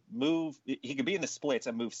who could move. He could be in the splits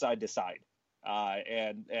and move side to side,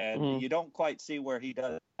 and you don't quite see where he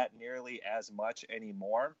does that nearly as much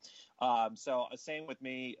anymore. So same with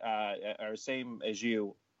me, or same as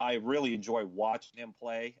you. I really enjoy watching him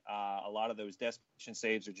play. A lot of those desperation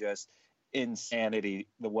saves are just insanity,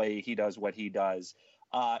 the way he does what he does.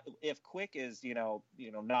 If Quick is,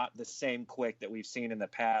 not the same Quick that we've seen in the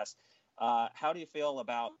past, how do you feel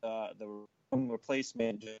about the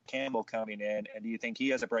replacement, Jack Campbell, coming in? And do you think he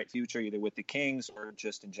has a bright future either with the Kings or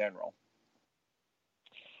just in general?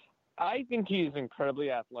 I think he's incredibly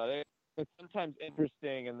athletic. It's sometimes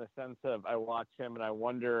interesting in the sense of I watch him and I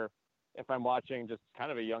wonder if I'm watching just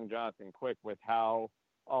kind of a young Jonathan Quick with how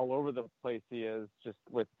all over the place he is, just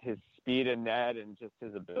with his speed and net and just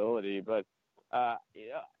his ability. But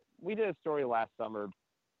we did a story last summer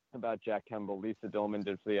about Jack Campbell. Lisa Dillman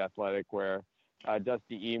did for The Athletic, where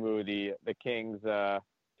Dusty Emu, the Kings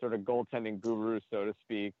sort of goaltending guru, so to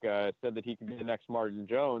speak, said that he could be the next Martin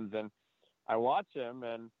Jones. And I watch him,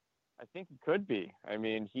 and I think he could be. I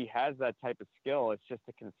mean, he has that type of skill. It's just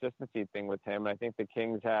a consistency thing with him. And I think the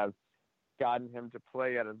Kings have gotten him to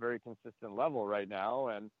play at a very consistent level right now.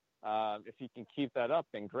 And if he can keep that up,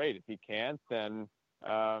 then great. If he can't, then,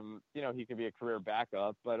 he could be a career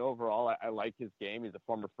backup. But overall, I like his game. He's a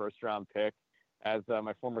former first-round pick. As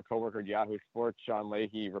my former coworker at Yahoo Sports, Sean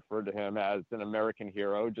Leahy, referred to him as an American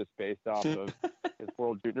hero just based off of his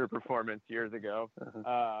World Junior performance years ago.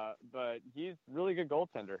 But he's a really good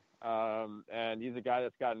goaltender. And he's a guy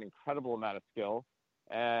that's got an incredible amount of skill.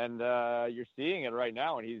 And you're seeing it right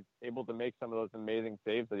now, and he's able to make some of those amazing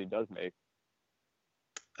saves that he does make.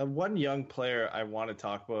 One young player I want to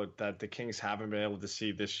talk about that the Kings haven't been able to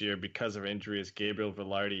see this year because of injury is Gabriel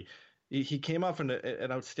Vilardi. He came off an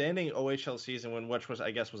outstanding OHL season, which was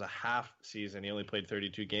a half season. He only played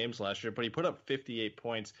 32 games last year, but he put up 58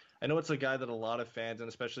 points. I know it's a guy that a lot of fans, and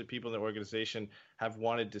especially people in the organization, have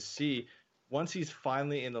wanted to see. Once he's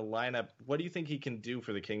finally in the lineup, what do you think he can do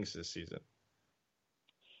for the Kings this season?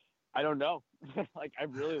 I don't know. I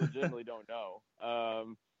really legitimately don't know.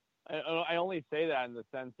 I only say that in the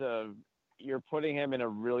sense of you're putting him in a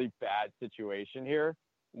really bad situation here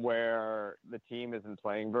where the team isn't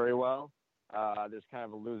playing very well. There's kind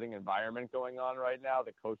of a losing environment going on right now.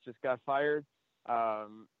 The coach just got fired. I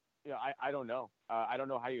don't know. I don't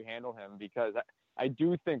know how you handle him, because I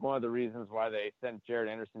do think one of the reasons why they sent Jared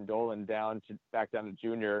Anderson-Dolan back down to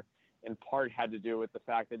junior in part had to do with the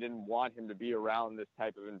fact they didn't want him to be around this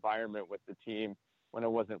type of environment with the team when it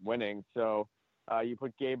wasn't winning. So you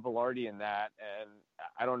put Gabe Vilardi in that, and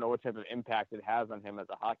I don't know what type of impact it has on him as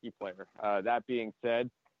a hockey player. That being said,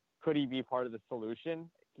 could he be part of the solution?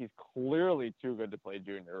 he's clearly too good to play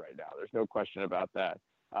junior right now. There's no question about that.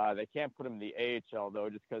 They can't put him in the AHL, though,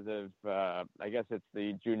 just because of, I guess it's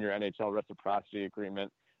the junior NHL reciprocity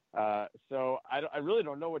agreement. So I really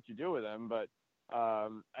don't know what you do with him, but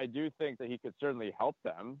I do think that he could certainly help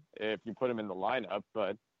them if you put him in the lineup.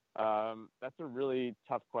 But that's a really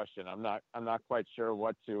tough question. I'm not quite sure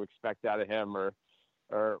what to expect out of him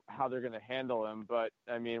or how they're going to handle him. But,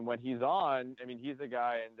 I mean, when he's on, I mean, he's a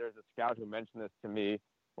guy, and there's a scout who mentioned this to me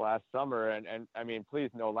last summer, and I mean, please,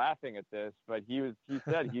 no laughing at this, but he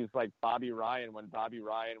said he's like Bobby Ryan when Bobby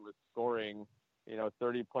Ryan was scoring,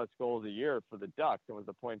 30-plus goals a year for the Ducks and was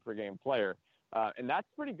a point-per-game player. And that's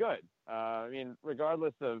pretty good. I mean,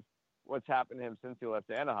 regardless of what's happened to him since he left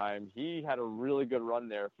Anaheim, he had a really good run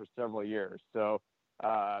there for several years. So,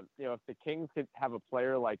 if the Kings could have a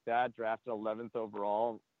player like that drafted 11th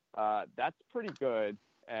overall, that's pretty good.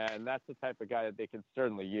 And that's the type of guy that they can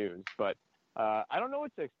certainly use. But I don't know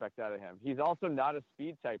what to expect out of him. He's also not a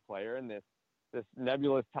speed type player, and this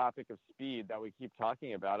nebulous topic of speed that we keep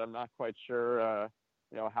talking about, I'm not quite sure,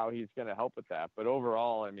 how he's going to help with that. But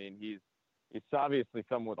overall, I mean, he's obviously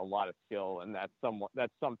someone with a lot of skill, and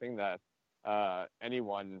that's something that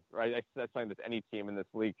anyone, right? That's something that any team in this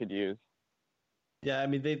league could use. Yeah, I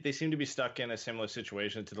mean, they seem to be stuck in a similar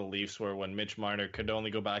situation to the Leafs, where when Mitch Marner could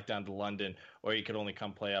only go back down to London, or he could only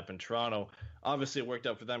come play up in Toronto. Obviously, it worked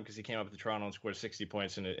out for them because he came up to Toronto and scored 60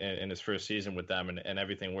 points in his first season with them, and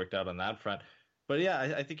everything worked out on that front. But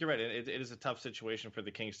yeah, I think you're right. It is a tough situation for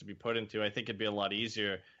the Kings to be put into. I think it'd be a lot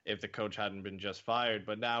easier if the coach hadn't been just fired.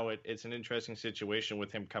 But now it's an interesting situation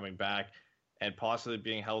with him coming back and possibly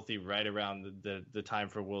being healthy right around the time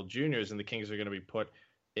for World Juniors, and the Kings are going to be put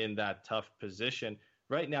in that tough position.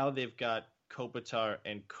 Right now, they've got Kopitar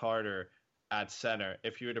and Carter at center.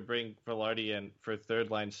 If you were to bring Velarde in for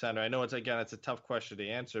third-line center, I know it's a tough question to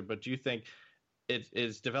answer, but do you think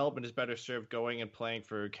development is better served going and playing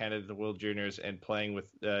for Canada, the World Juniors, and playing with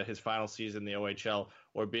his final season in the OHL,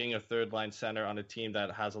 or being a third-line center on a team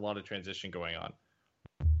that has a lot of transition going on?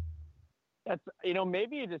 That's,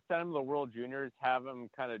 maybe you just send him to the World Juniors, have him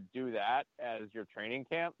kind of do that as your training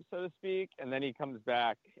camp, so to speak, and then he comes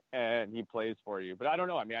back and he plays for you. But I don't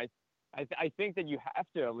know. I mean, I think that you have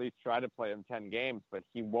to at least try to play him 10 games, but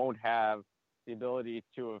he won't have the ability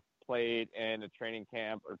to have played in a training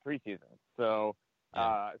camp or preseason. So,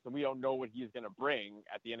 so we don't know what he's going to bring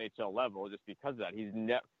at the NHL level just because of that.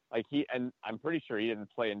 And I'm pretty sure he didn't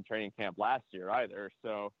play in training camp last year either.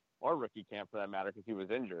 So, or rookie camp for that matter, because he was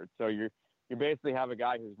injured. So you basically have a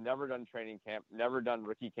guy who's never done training camp, never done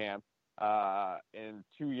rookie camp in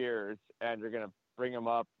 2 years, and you're going to bring him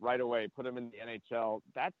up right away, put him in the NHL.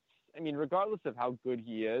 Regardless of how good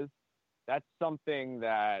he is, that's something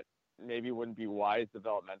that maybe wouldn't be wise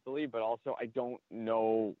developmentally, but also I don't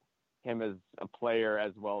know him as a player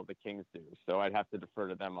as well as the Kings do. So I'd have to defer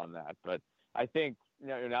to them on that. But I think,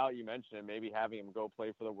 now that you mention it, maybe having him go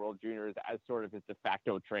play for the World Juniors as sort of his de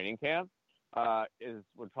facto training camp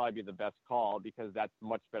would probably be the best call, because that's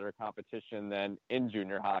much better competition than in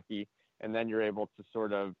junior hockey. And then you're able to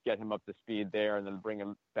sort of get him up to speed there and then bring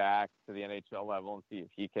him back to the NHL level and see if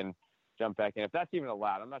he can jump back in. If that's even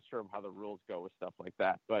allowed, I'm not sure how the rules go with stuff like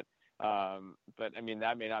that. But I mean,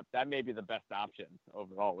 that may be the best option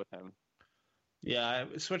overall with him. Yeah,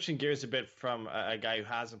 switching gears a bit from a guy who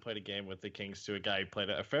hasn't played a game with the Kings to a guy who played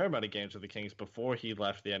a fair amount of games with the Kings before he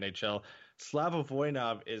left the NHL. Slava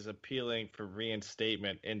Voinov is appealing for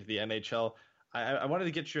reinstatement into the NHL. I wanted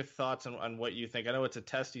to get your thoughts on what you think. I know it's a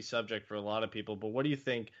testy subject for a lot of people, but what do you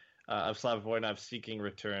think of Slava Voinov seeking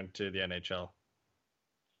return to the NHL?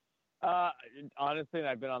 Honestly, and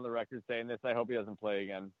I've been on the record saying this, I hope he doesn't play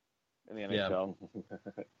again in the NHL.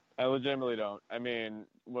 Yeah. I legitimately don't. I mean,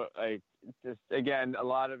 just again, a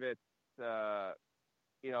lot of it's, there's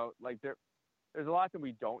a lot that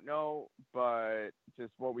we don't know, but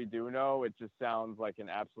just what we do know, it just sounds like an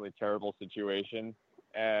absolutely terrible situation.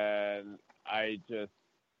 And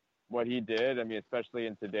what he did, I mean, especially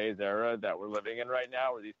in today's era that we're living in right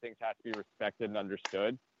now, where these things have to be respected and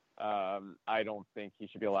understood, I don't think he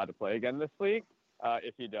should be allowed to play again this league.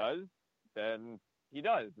 If he does, then he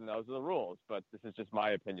does, and those are the rules. But this is just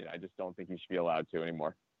my opinion. I just don't think he should be allowed to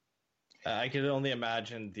anymore. I can only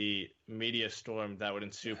imagine the media storm that would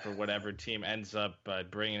ensue for whatever team ends up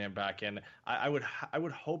bringing him back in. I would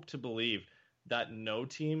hope to believe that no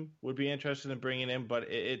team would be interested in bringing him, but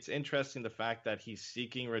it's interesting the fact that he's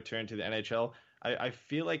seeking return to the NHL. I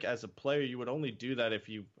feel like as a player, you would only do that if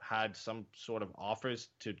you had some sort of offers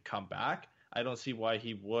to come back. I don't see why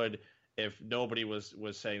he would if nobody was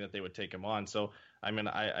saying that they would take him on. So, I mean,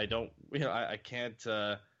 I can't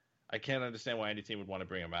understand why any team would want to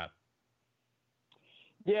bring him back.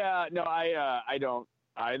 Yeah, no, I don't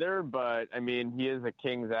either, but I mean, he is a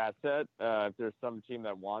Kings asset. If there's some team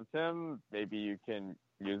that wants him, maybe you can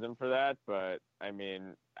use him for that. But I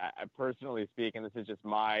mean, I personally speaking, this is just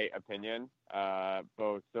my opinion,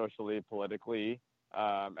 both socially, politically,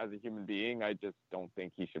 as a human being. I just don't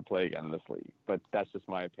think he should play again in this league. But that's just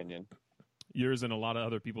my opinion. Yours and a lot of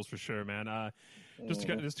other people's for sure, man. Just to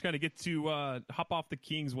kind of get to hop off the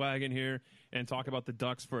Kings wagon here and talk about the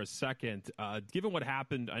Ducks for a second. Given what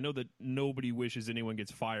happened, I know that nobody wishes anyone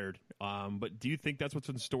gets fired, but do you think that's what's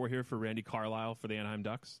in store here for Randy Carlyle for the Anaheim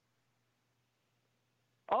Ducks?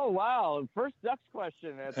 Oh, wow. First Ducks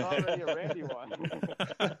question. It's already a Randy one.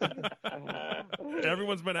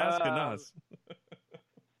 Everyone's been asking us.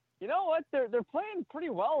 You know what? They're playing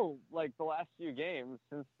pretty well, like the last few games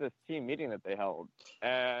since this team meeting that they held,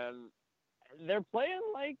 and they're playing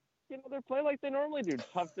like they normally do.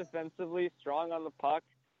 Tough defensively, strong on the puck.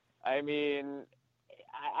 I mean,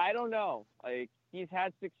 I don't know. Like, he's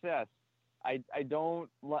had success. I don't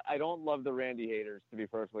love the Randy haters, to be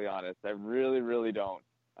perfectly honest. I really, really don't.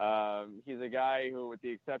 He's a guy who, with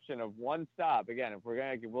the exception of one stop, again, if we're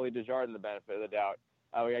gonna give Willie Desjardins the benefit of the doubt,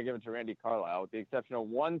 we gotta give it to Randy Carlyle. With the exception of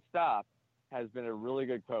one stop, has been a really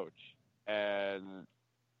good coach, and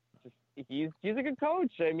just he's a good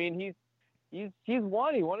coach. I mean, he's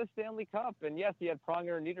won. He won a Stanley Cup, and yes, he had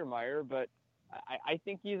Pronger and Niedermeyer, but I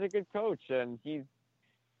think he's a good coach, and he's,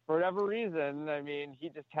 for whatever reason, I mean, he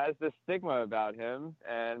just has this stigma about him,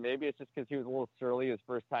 and maybe it's just because he was a little surly his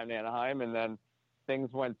first time in Anaheim, and then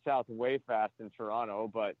things went south way fast in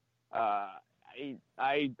Toronto. But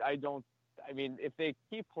I don't. I mean, if they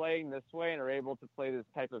keep playing this way and are able to play this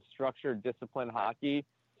type of structured, disciplined hockey,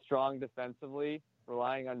 strong defensively,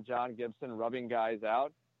 relying on John Gibson rubbing guys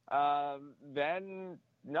out, then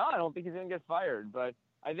no, I don't think he's going to get fired. But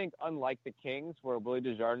I think unlike the Kings, where Willie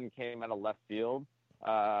Desjardins came out of left field,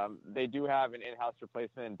 they do have an in-house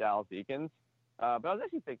replacement in Dallas Eakins. But I was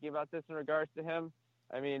actually thinking about this in regards to him.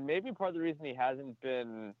 I mean, maybe part of the reason he hasn't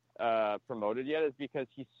been promoted yet is because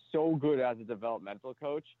he's so good as a developmental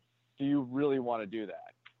coach. Do you really want to do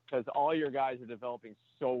that? Because all your guys are developing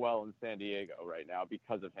so well in San Diego right now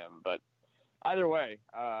because of him. But either way,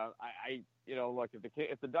 look,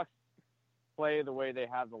 if the Ducks play the way they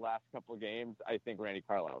have the last couple of games, I think Randy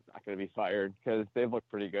Carlyle's not going to be fired because they've looked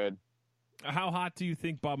pretty good. How hot do you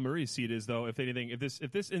think Bob Murray's seat is, though? If anything, if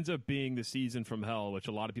this ends up being the season from hell, which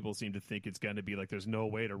a lot of people seem to think it's going to be, like there's no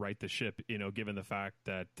way to right the ship, given the fact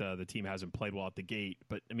that the team hasn't played well at the gate.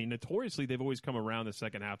 But I mean, notoriously, they've always come around the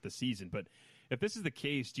second half of the season. But if this is the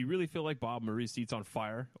case, do you really feel like Bob Murray's seat's on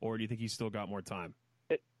fire, or do you think he's still got more time?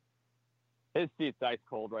 His seat's ice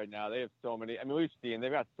cold right now. They have so many. I mean, we've seen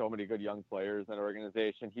they've got so many good young players in that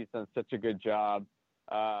organization. He's done such a good job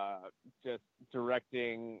just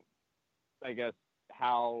directing, I guess,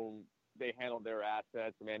 how they handle their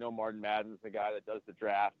assets. I mean, I know Martin Madden's the guy that does the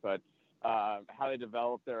draft, but how they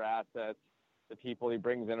develop their assets, the people he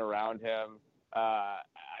brings in around him. I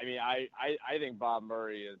mean, I think Bob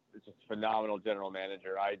Murray is just a phenomenal general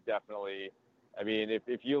manager. I mean,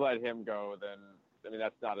 if you let him go, then, I mean,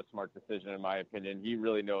 that's not a smart decision in my opinion. He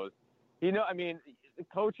really knows. I mean, the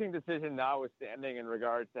coaching decision notwithstanding in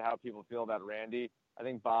regards to how people feel about Randy, I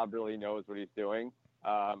think Bob really knows what he's doing.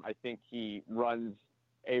 I think he runs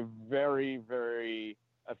a very, very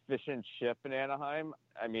efficient ship in Anaheim.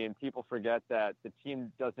 I mean, people forget that the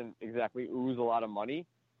team doesn't exactly ooze a lot of money.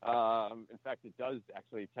 In fact, it does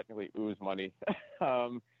actually technically ooze money.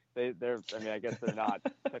 I guess they're not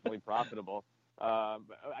technically profitable.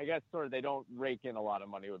 I guess sort of they don't rake in a lot of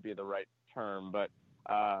money would be the right term. But,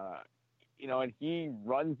 and he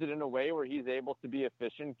runs it in a way where he's able to be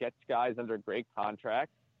efficient, gets guys under great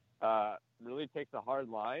contracts, really takes a hard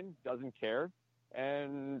line, doesn't care,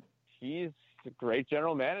 and he's a great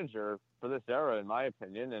general manager for this era, in my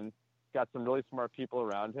opinion, and got some really smart people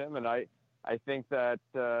around him. And I think that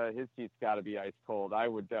his seat's got to be ice cold. I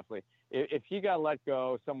would definitely, if he got let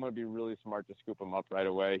go, someone would be really smart to scoop him up right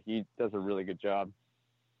away. He does a really good job.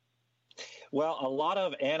 Well, a lot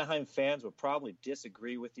of Anaheim fans would probably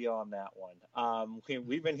disagree with you on that one.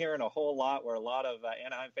 We've been hearing a whole lot where a lot of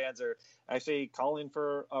Anaheim fans are actually calling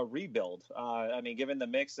for a rebuild. I mean, given the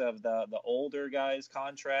mix of the older guys'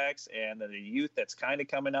 contracts and the youth that's kind of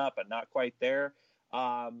coming up but not quite there,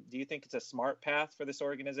 do you think it's a smart path for this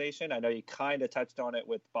organization? I know you kind of touched on it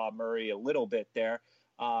with Bob Murray a little bit there,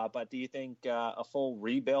 but do you think a full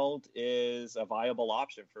rebuild is a viable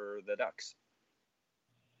option for the Ducks?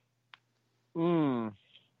 Don't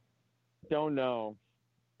know.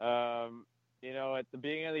 At the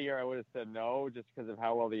beginning of the year, I would have said no, just because of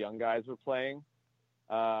how well the young guys were playing.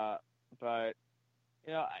 But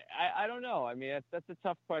I don't know. I mean, that's a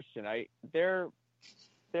tough question. They're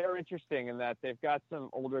interesting in that they've got some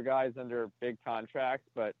older guys under big contracts,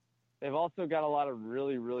 but they've also got a lot of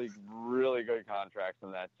really, really, really good contracts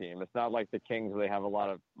on that team. It's not like the Kings where they have a lot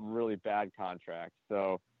of really bad contracts.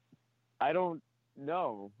 So I don't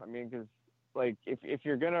know. I mean, because like if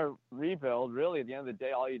you're going to rebuild, really at the end of the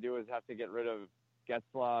day, all you do is have to get rid of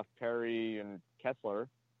Getzlaf, Perry, and Kessler,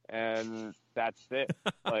 and that's it.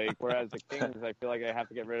 Like, whereas the Kings, I feel like they have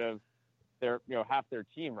to get rid of half their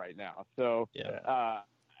team right now. So,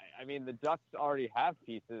 I mean, the Ducks already have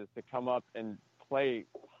pieces to come up and play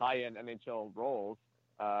high-end NHL roles.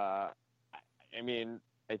 I mean,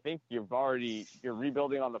 I think you're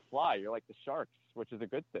rebuilding on the fly. You're like the Sharks, which is a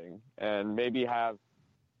good thing. And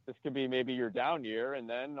this could be maybe your down year, and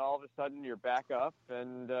then all of a sudden you're back up,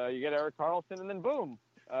 and you get Erik Karlsson, and then boom,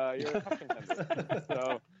 you're a cup contender.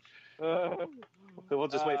 So we'll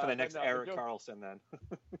just wait for the next Erik Karlsson then.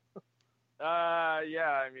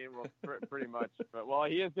 Yeah, I mean, well, pretty much. But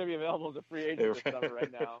he is going to be available as a free agent this summer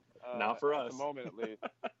right now. Not for us, at the moment at least.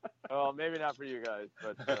 Well, maybe not for you guys,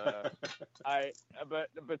 but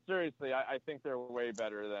but seriously, I think they're way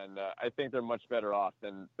better than I think they're much better off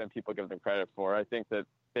than people give them credit for. I think that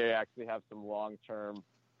they actually have some long-term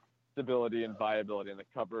stability and viability, and the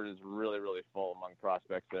cupboard is really, really full among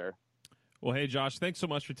prospects there. Well, hey, Josh, thanks so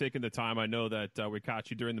much for taking the time. I know that we caught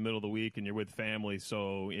you during the middle of the week and you're with family.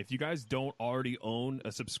 So if you guys don't already own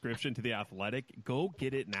a subscription to The Athletic, go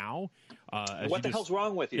get it now. What the hell's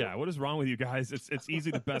wrong with you? Yeah, what is wrong with you guys? It's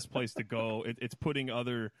easily the best place to go. It's putting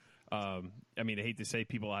other, I mean, I hate to say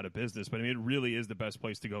people out of business, but I mean, it really is the best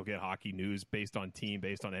place to go get hockey news based on team,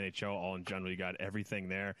 based on NHL, all in general. You got everything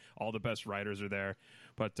there. All the best writers are there.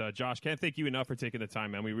 But, Josh, can't thank you enough for taking the time,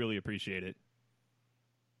 man. We really appreciate it.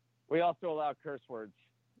 We also allow curse words.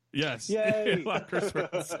 Yes. Yay! Allow curse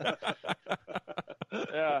words.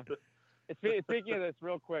 Yeah. Speaking of this,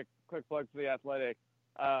 real quick plug for The Athletic.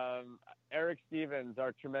 Eric Stevens,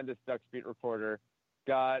 our tremendous Ducks beat reporter,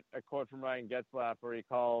 got a quote from Ryan Getzlaf where he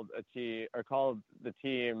called the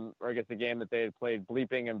team, or I guess the game that they had played,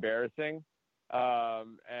 bleeping embarrassing.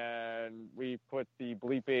 And we put the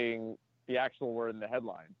actual word in the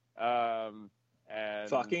headline. And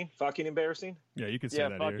fucking embarrassing. Yeah, you could say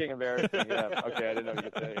that. Yeah, fucking here. embarrassing. Yeah, okay, I didn't know you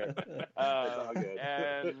could say it here. It's all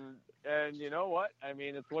good. And you know what? I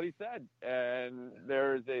mean, it's what he said. And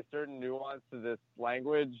there's a certain nuance to this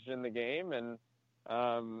language in the game. And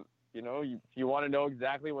if you want to know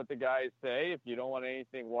exactly what the guys say, if you don't want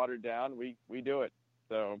anything watered down, we do it.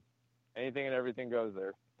 So anything and everything goes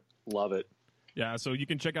there. Love it. Yeah, so you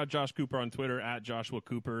can check out Josh Cooper on Twitter, at Joshua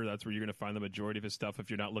Cooper. That's where you're going to find the majority of his stuff if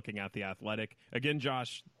you're not looking at The Athletic. Again,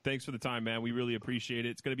 Josh, thanks for the time, man. We really appreciate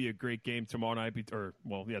it. It's going to be a great game tomorrow night.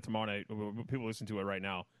 Tomorrow night. People listen to it right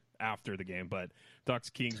now after the game. But Ducks,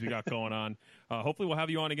 Kings, we got going on. Hopefully we'll have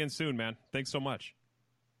you on again soon, man. Thanks so much.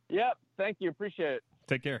 Yep, thank you. Appreciate it.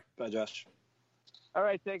 Take care. Bye, Josh. All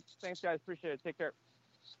right, thanks, guys. Appreciate it. Take care.